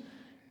was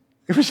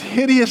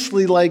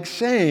hideously like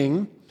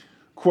saying,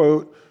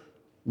 quote,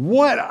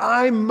 what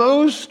I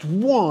most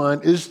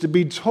want is to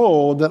be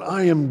told that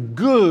I am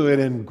good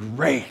and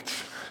great.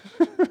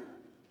 And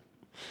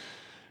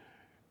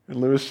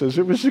Lewis says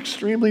it was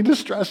extremely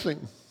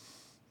distressing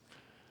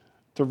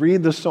to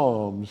read the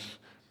Psalms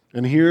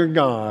and hear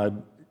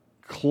God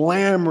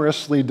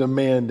clamorously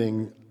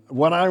demanding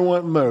what I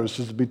want most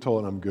is to be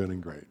told I'm good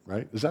and great,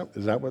 right? Is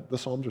that what the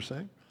Psalms are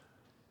saying?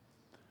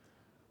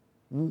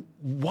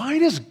 Why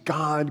does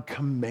God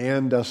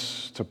command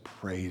us to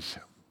praise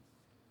him?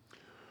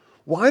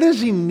 Why does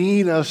he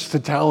need us to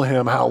tell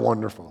him how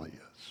wonderful he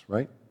is,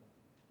 right?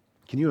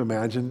 Can you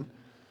imagine?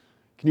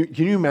 Can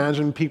you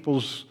imagine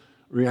people's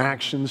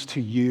reactions to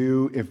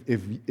you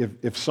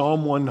if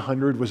Psalm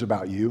 100 was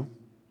about you?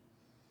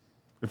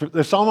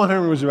 If Psalm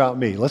 100 was about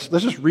me, let's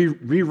just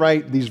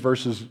rewrite these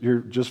verses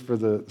here just for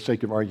the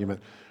sake of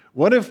argument.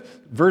 What if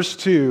verse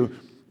 2,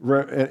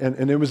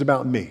 and it was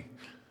about me?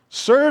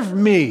 Serve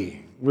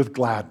me with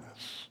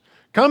gladness.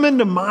 Come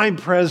into my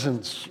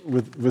presence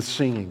with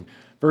singing.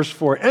 Verse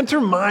 4,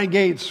 enter my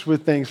gates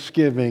with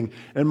thanksgiving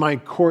and my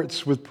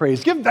courts with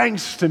praise. Give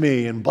thanks to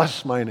me and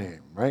bless my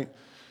name, right?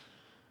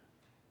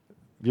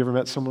 Have you ever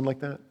met someone like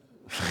that?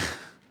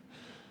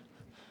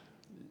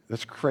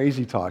 That's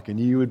crazy talk, and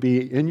you would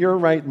be in your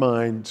right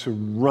mind to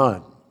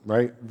run,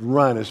 right?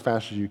 Run as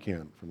fast as you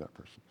can from that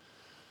person.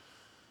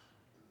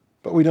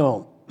 But we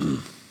don't.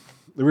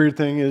 The weird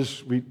thing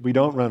is we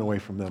don't run away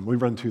from them. We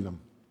run to them.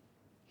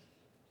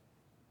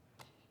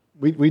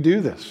 We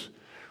do this.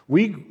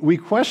 We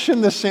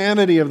question the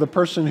sanity of the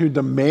person who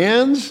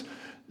demands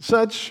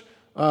such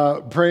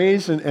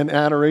praise and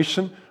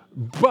adoration,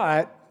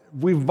 but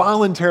we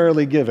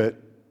voluntarily give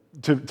it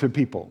to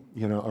people,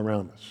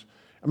 around us.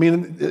 I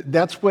mean,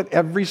 that's what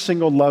every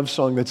single love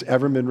song that's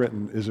ever been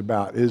written is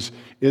about, is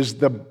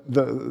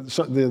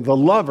the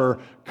lover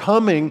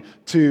coming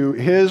to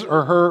his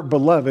or her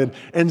beloved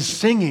and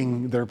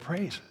singing their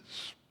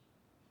praises.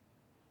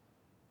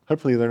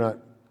 Hopefully they're not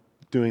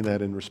doing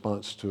that in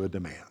response to a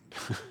demand.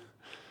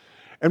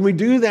 And we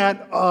do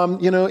that,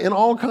 in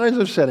all kinds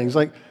of settings.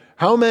 Like,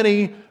 how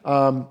many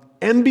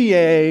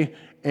NBA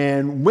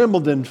and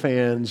Wimbledon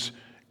fans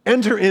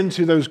enter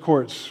into those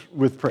courts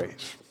with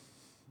praise,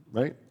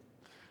 right?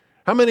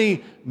 How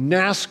many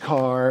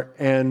NASCAR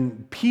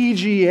and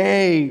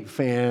PGA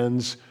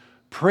fans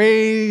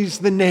praise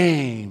the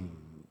name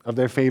of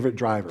their favorite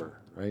driver,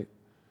 right?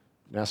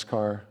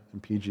 NASCAR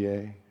and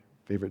PGA,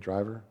 favorite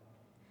driver?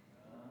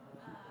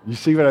 You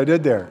see what I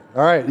did there?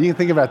 All right, you can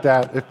think about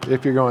that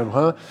if you're going,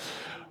 huh?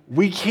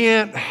 We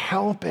can't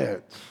help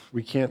it.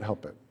 We can't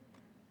help it.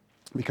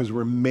 Because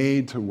we're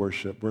made to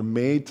worship. We're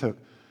made to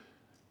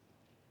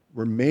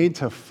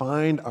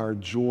find our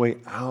joy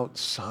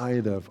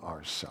outside of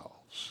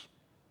ourselves.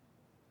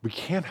 We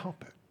can't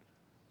help it.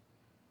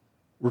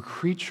 We're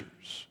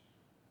creatures,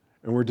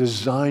 and we're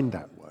designed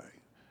that way.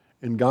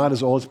 And God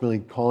is ultimately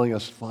calling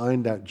us to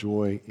find that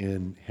joy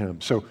in Him.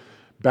 So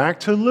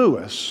back to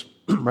Lewis,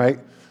 right?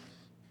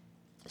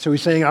 So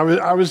he's saying,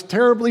 I was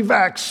terribly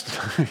vexed.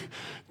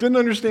 Didn't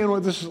understand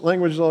what this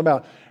language is all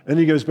about. And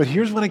he goes, but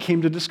here's what I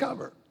came to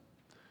discover.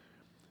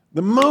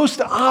 The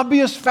most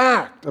obvious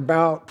fact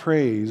about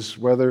praise,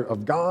 whether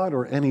of God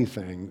or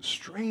anything,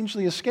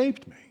 strangely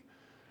escaped me.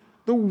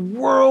 The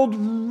world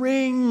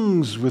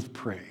rings with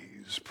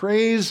praise.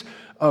 Praise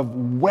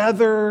of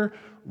weather,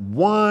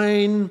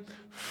 wine,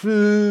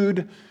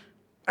 food,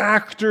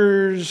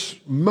 actors,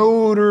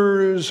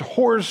 motors,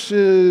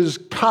 horses,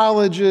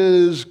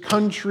 colleges,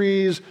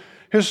 countries,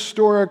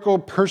 historical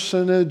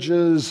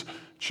personages,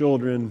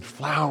 children,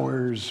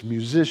 flowers,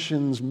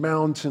 musicians,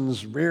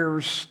 mountains,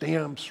 rare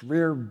stamps,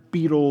 rare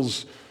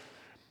beetles,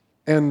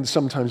 and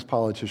sometimes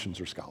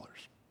politicians or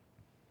scholars.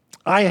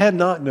 I had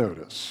not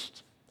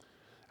noticed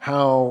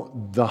how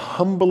the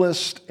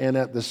humblest and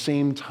at the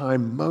same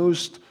time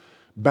most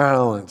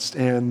balanced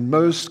and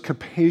most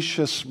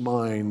capacious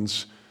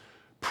minds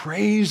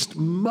praised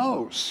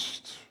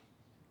most,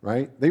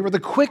 right? They were the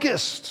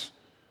quickest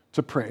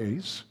to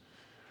praise,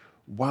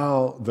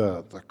 while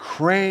the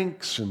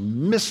cranks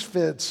and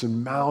misfits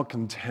and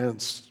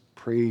malcontents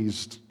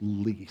praised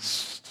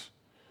least.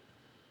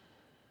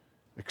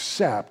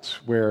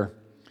 Except where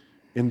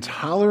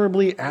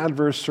intolerably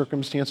adverse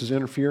circumstances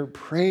interfere,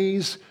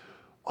 praise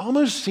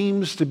almost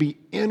seems to be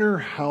inner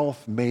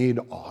health made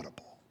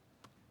audible.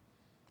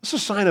 It's a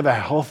sign of a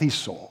healthy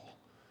soul,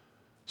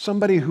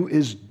 somebody who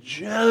is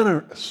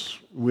generous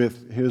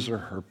with his or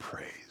her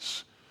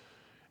praise.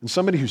 And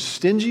somebody who's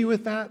stingy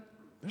with that,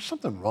 there's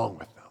something wrong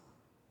with them.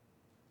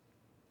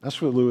 That's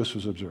what Lewis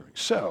was observing.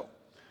 So,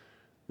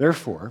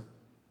 therefore,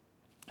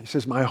 he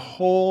says, my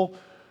whole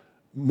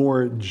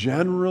more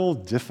general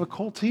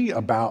difficulty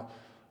about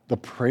the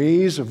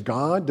praise of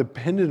God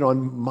depended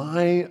on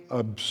my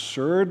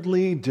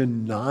absurdly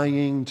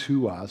denying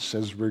to us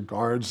as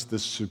regards the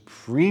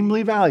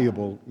supremely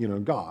valuable,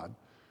 God,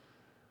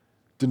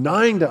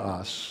 denying to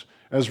us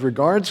as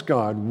regards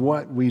God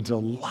what we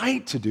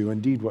delight to do,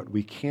 indeed what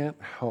we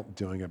can't help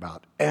doing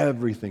about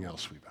everything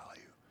else we value.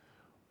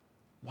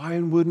 Why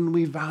wouldn't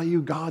we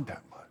value God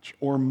that much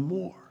or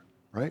more,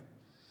 right?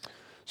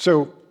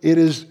 So it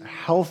is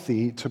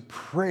healthy to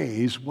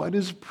praise what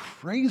is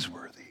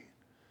praiseworthy.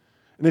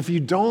 And if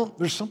you don't,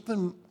 there's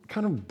something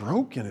kind of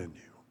broken in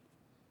you.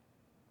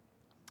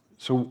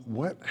 So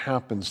what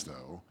happens,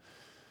 though,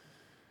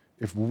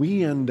 if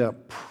we end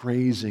up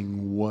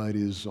praising what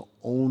is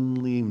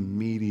only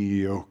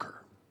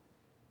mediocre?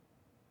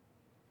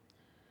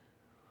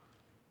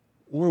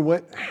 Or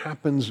what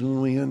happens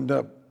when we end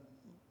up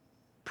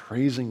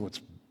praising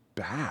what's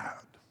bad?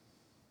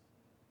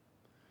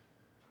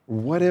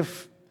 What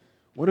if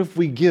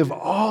we give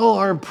all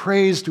our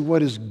praise to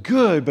what is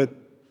good, but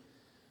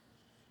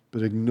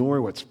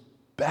ignore what's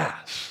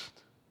best?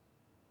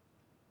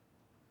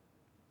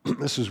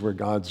 This is where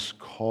God's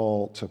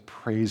call to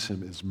praise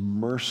Him is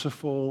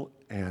merciful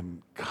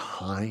and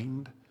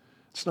kind.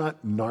 It's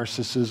not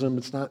narcissism,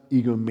 it's not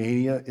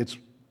egomania, it's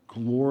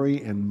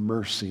glory and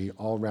mercy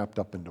all wrapped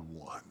up into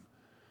one.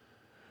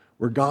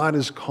 Where God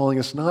is calling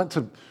us not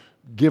to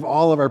give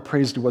all of our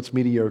praise to what's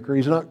mediocre.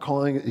 He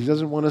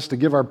doesn't want us to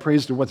give our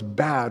praise to what's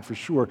bad, for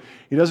sure.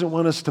 He doesn't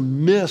want us to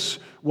miss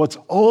what's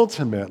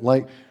ultimate.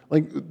 Like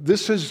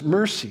this is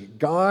mercy.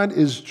 God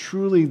is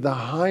truly the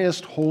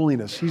highest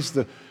holiness. He's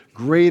the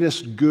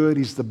greatest good.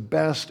 He's the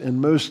best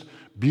and most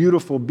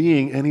beautiful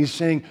being. And He's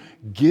saying,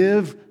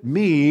 give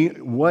me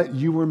what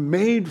you were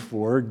made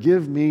for.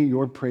 Give me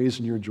your praise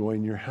and your joy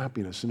and your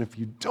happiness. And if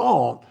you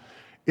don't,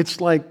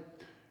 it's like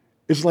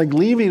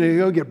leaving to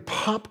go get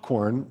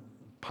popcorn.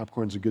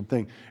 Popcorn's a good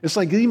thing. It's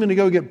like leaving to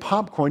go get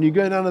popcorn. You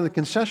go down to the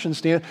concession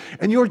stand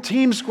and your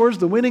team scores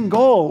the winning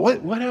goal.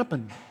 What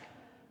happened?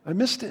 I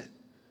missed it.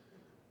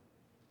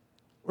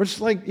 Or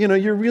it's like,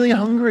 you're really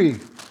hungry.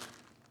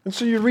 And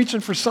so you're reaching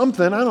for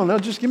something. I don't know.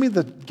 Just give me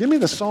the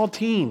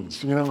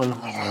saltines,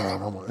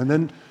 And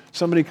then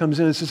somebody comes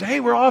in and says, hey,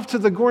 we're off to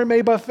the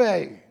gourmet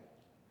buffet.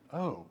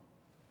 Oh.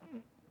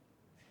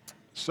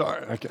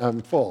 Sorry,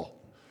 I'm full.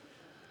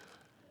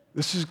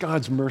 This is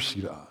God's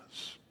mercy to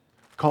us,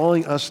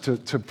 calling us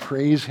to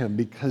praise Him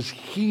because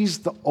He's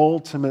the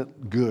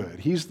ultimate good.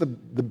 He's the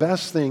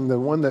best thing,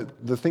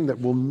 the thing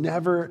that will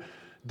never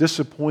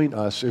disappoint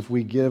us if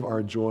we give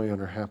our joy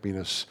and our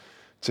happiness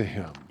to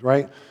him,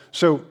 right?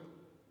 So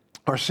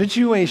our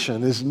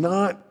situation is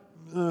not,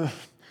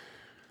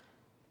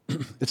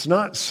 it's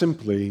not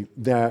simply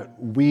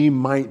that we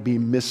might be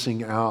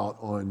missing out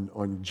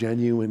on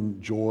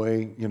genuine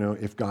joy,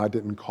 if God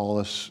didn't call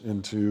us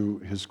into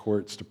his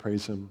courts to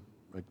praise him.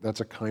 Like,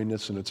 that's a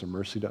kindness and it's a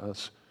mercy to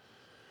us.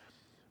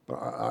 But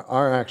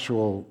our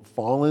actual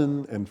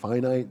fallen and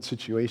finite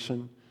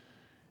situation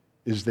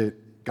is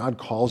that God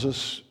calls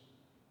us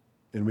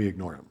and we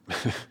ignore him.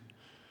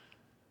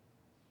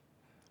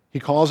 He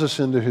calls us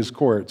into his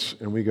courts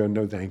and we go,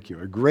 no, thank you.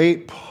 A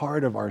great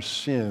part of our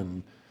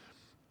sin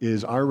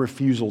is our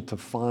refusal to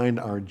find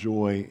our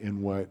joy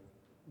in what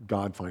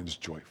God finds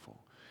joyful.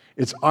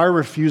 It's our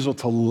refusal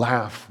to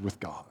laugh with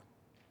God.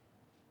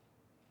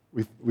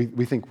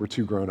 We think we're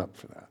too grown up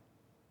for that.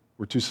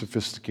 We're too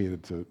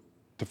sophisticated to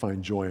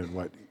find joy in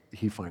what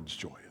he finds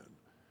joy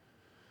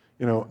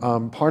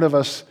in. Part of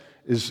us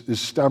is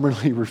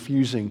stubbornly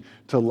refusing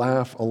to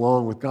laugh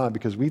along with God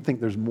because we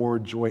think there's more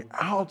joy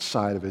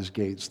outside of his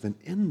gates than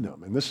in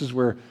them. And this is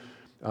where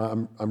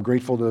I'm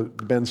grateful to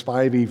Ben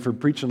Spivey for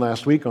preaching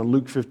last week on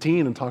Luke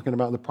 15 and talking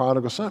about the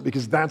prodigal son,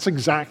 because that's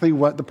exactly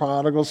what the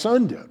prodigal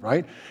son did,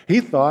 right? He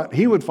thought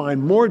he would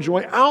find more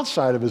joy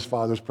outside of his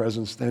father's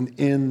presence than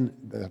in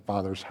the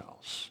father's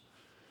house.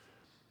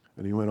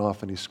 And he went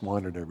off and he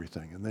squandered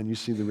everything. And then you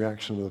see the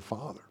reaction of the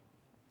father.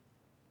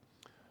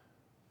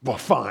 Well,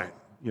 fine,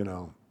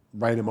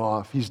 write him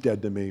off. He's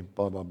dead to me,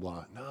 blah, blah,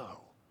 blah.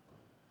 No.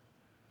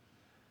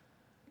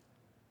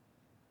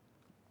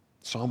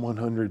 Psalm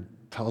 100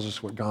 tells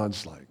us what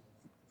God's like.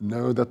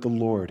 Know that the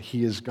Lord,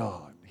 he is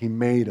God. He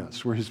made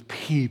us. We're his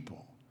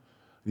people.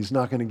 He's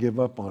not going to give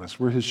up on us.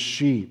 We're his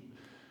sheep.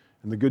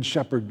 And the good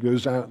shepherd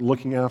goes out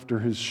looking after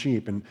his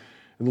sheep. And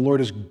the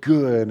Lord is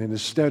good, and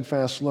his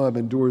steadfast love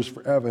endures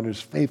forever, and his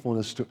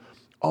faithfulness to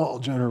all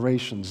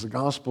generations. The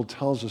gospel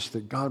tells us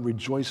that God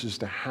rejoices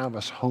to have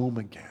us home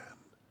again.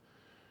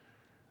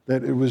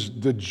 That it was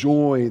the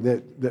joy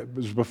that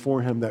was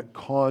before him that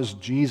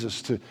caused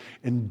Jesus to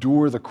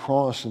endure the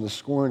cross and the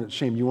scorn and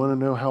shame. You want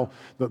to know how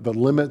the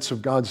limits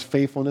of God's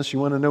faithfulness? You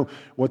want to know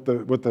what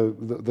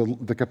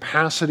the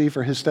capacity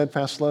for his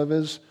steadfast love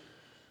is?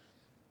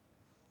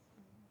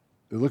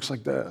 It looks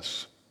like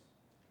this,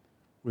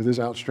 with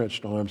his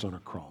outstretched arms on a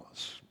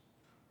cross.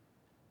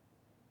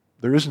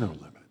 There is no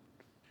limit.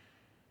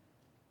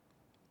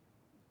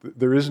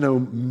 There is no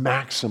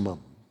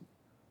maximum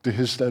to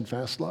his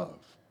steadfast love.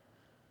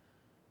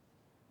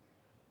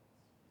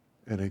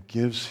 And it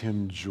gives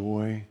him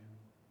joy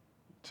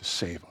to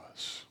save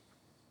us.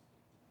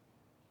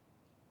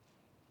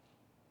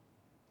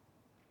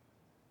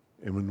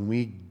 And when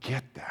we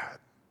get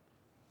that,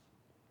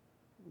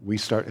 we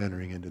start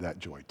entering into that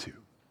joy too.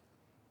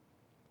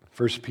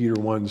 1 Peter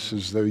 1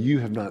 says, though you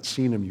have not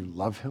seen him, you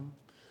love him.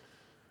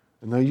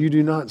 And though you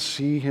do not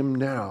see him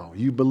now,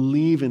 you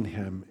believe in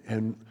him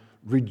and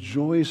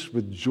rejoice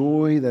with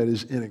joy that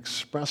is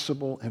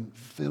inexpressible and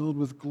filled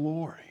with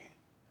glory.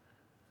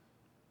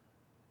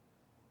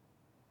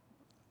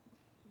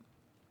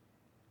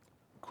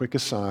 Quick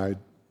aside,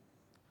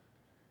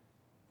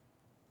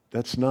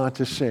 that's not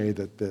to say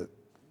that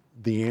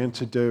the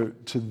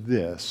antidote to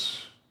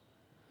this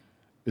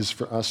is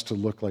for us to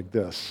look like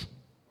this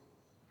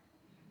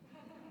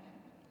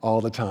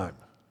all the time.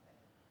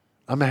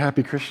 I'm a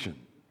happy Christian.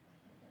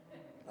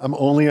 I'm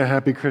only a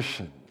happy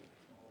Christian.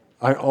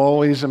 I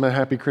always am a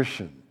happy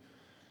Christian.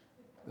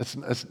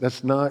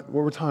 That's not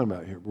what we're talking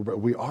about here. But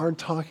we are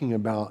talking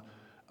about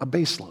a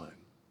baseline,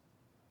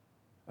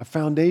 a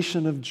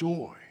foundation of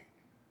joy,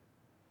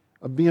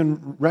 of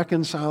being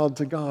reconciled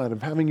to God,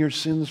 of having your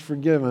sins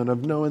forgiven,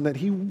 of knowing that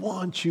he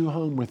wants you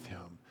home with him.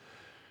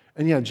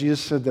 And yeah, Jesus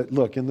said that,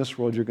 look, in this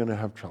world you're going to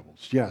have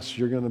troubles. Yes,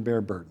 you're going to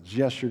bear burdens.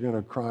 Yes, you're going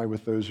to cry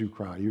with those who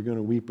cry. You're going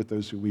to weep with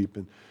those who weep.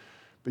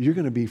 But you're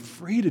going to be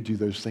free to do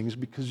those things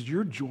because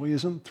your joy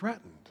isn't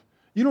threatened.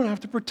 You don't have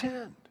to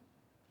pretend.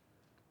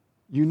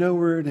 You know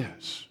where it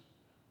is.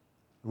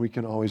 We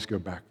can always go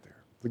back there.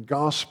 The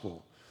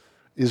gospel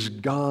is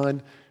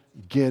God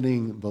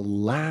getting the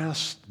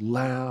last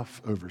laugh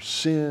over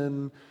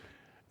sin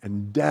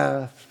and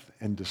death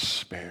and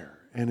despair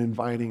and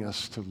inviting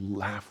us to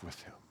laugh with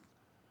him,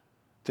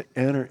 to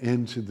enter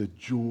into the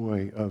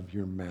joy of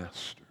your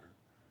master.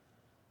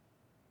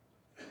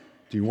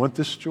 Do you want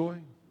this joy?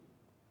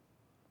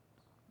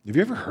 Have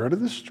you ever heard of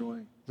this joy?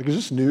 Like, is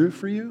this new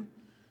for you?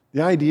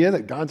 The idea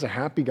that God's a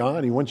happy God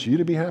and he wants you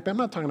to be happy? I'm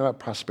not talking about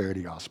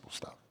prosperity gospel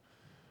stuff.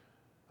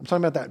 I'm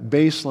talking about that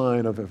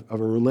baseline of a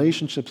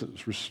relationship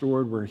that's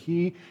restored where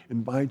he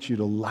invites you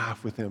to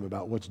laugh with him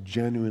about what's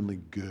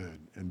genuinely good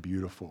and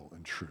beautiful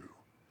and true.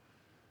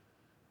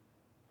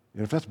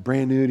 And if that's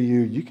brand new to you,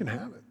 you can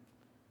have it.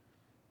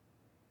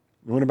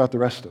 And what about the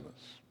rest of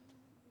us?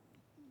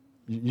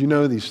 You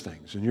know these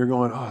things, and you're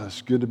going, oh,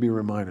 it's good to be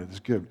reminded. It's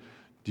good.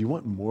 Do you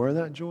want more of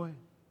that joy?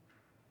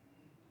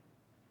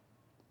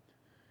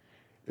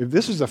 If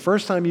this is the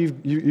first time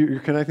you're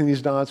connecting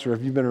these dots, or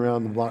if you've been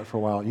around the block for a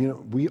while,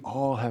 we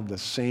all have the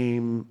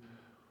same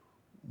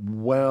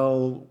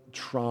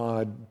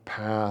well-trod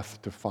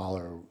path to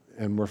follow,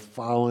 and we're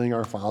following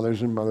our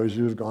fathers and mothers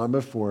who have gone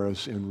before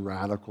us in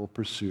radical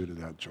pursuit of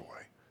that joy,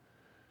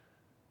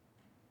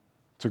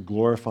 to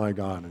glorify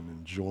God and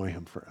enjoy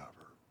him forever.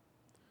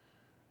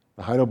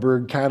 The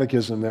Heidelberg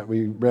Catechism that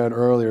we read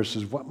earlier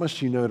says, what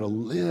must you know to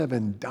live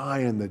and die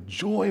in the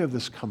joy of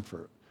this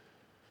comfort?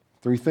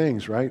 3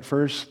 things, right?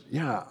 First,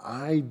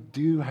 I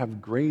do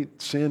have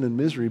great sin and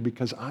misery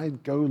because I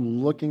go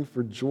looking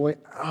for joy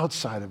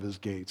outside of his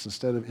gates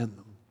instead of in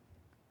them.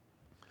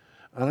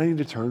 And I need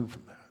to turn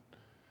from that.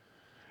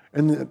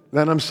 And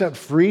then I'm set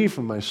free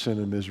from my sin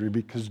and misery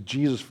because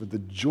Jesus, for the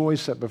joy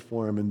set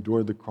before him,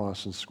 endured the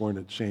cross and scorned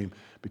its shame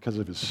because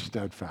of his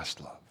steadfast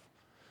love.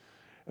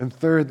 And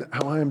third,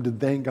 how I am to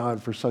thank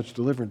God for such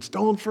deliverance.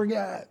 Don't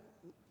forget,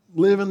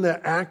 live in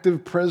the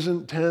active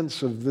present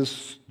tense of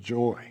this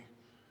joy.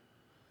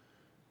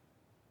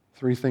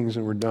 3 things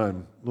and we're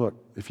done. Look,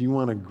 if you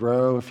want to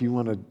grow, if you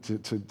want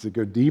to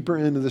go deeper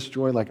into this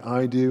joy like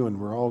I do, and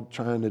we're all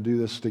trying to do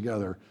this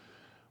together,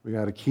 we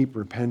got to keep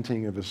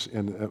repenting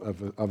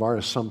of our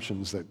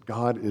assumptions that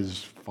God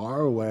is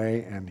far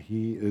away and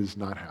he is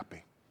not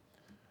happy.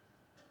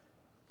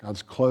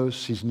 God's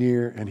close, he's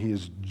near, and he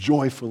is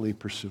joyfully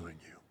pursuing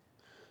you.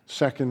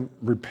 Second,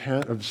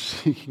 repent of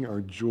seeking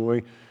our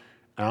joy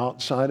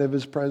outside of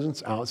his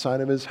presence,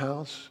 outside of his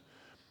house.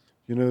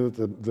 You know,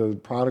 the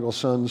prodigal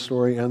son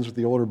story ends with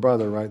the older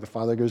brother, right? The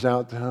father goes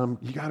out to him,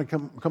 you got to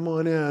come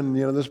on in.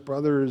 You know, this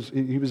brother,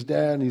 he was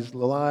dead and he's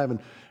alive and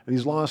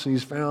he's lost and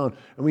he's found.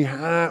 And we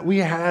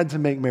had to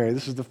make merry.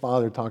 This is the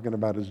father talking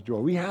about his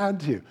joy. We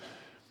had to.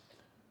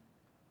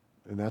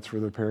 And that's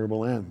where the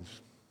parable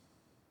ends.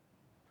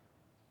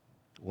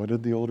 What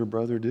did the older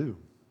brother do?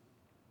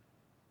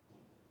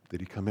 Did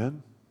he come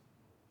in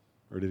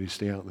or did he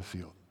stay out in the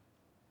field?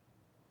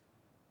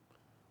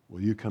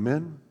 Will you come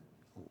in?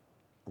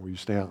 Or you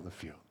stay out in the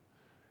field?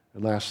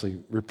 And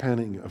lastly,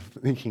 repenting of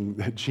thinking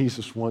that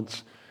Jesus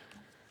wants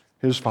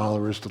his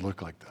followers to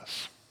look like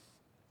this.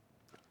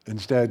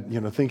 Instead,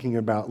 thinking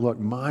about, look,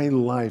 my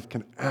life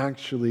can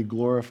actually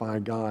glorify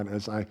God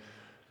as I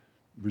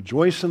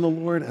rejoice in the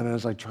Lord and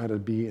as I try to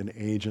be an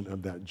agent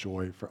of that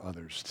joy for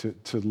others,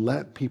 to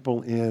let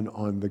people in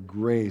on the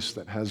grace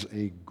that has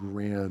a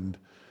grand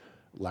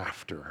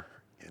laughter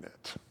in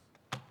it.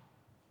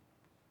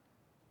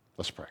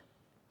 Let's pray.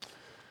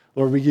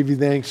 Lord, we give you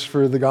thanks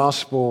for the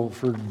gospel,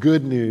 for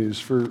good news,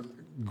 for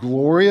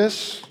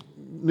glorious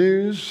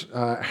news,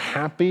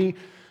 happy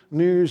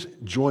news,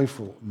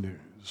 joyful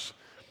news.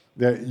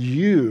 That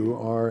you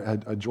are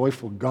a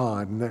joyful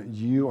God and that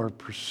you are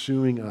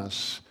pursuing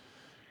us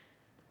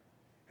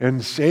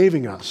and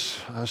saving us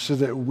so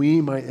that we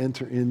might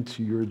enter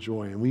into your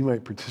joy and we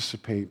might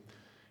participate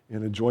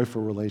in a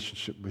joyful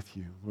relationship with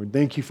you. Lord,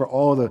 thank you for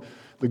all the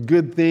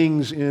good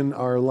things in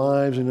our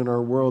lives and in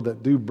our world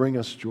that do bring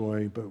us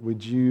joy, but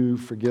would you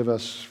forgive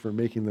us for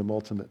making them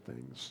ultimate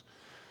things?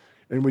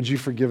 And would you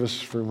forgive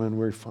us for when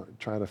we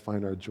try to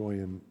find our joy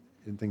in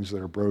things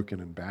that are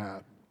broken and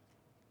bad?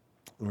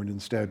 Lord,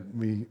 instead,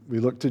 we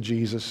look to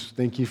Jesus.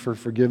 Thank you for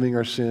forgiving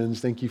our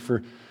sins. Thank you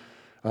for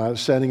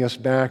setting us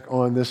back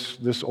on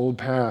this old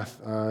path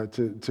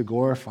to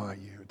glorify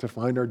you, to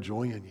find our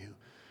joy in you,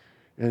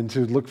 and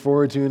to look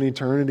forward to an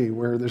eternity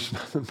where there's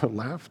nothing but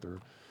laughter.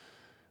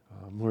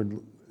 Lord,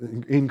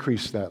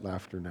 increase that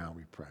laughter now,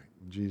 we pray.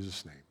 In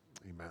Jesus' name,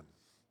 amen.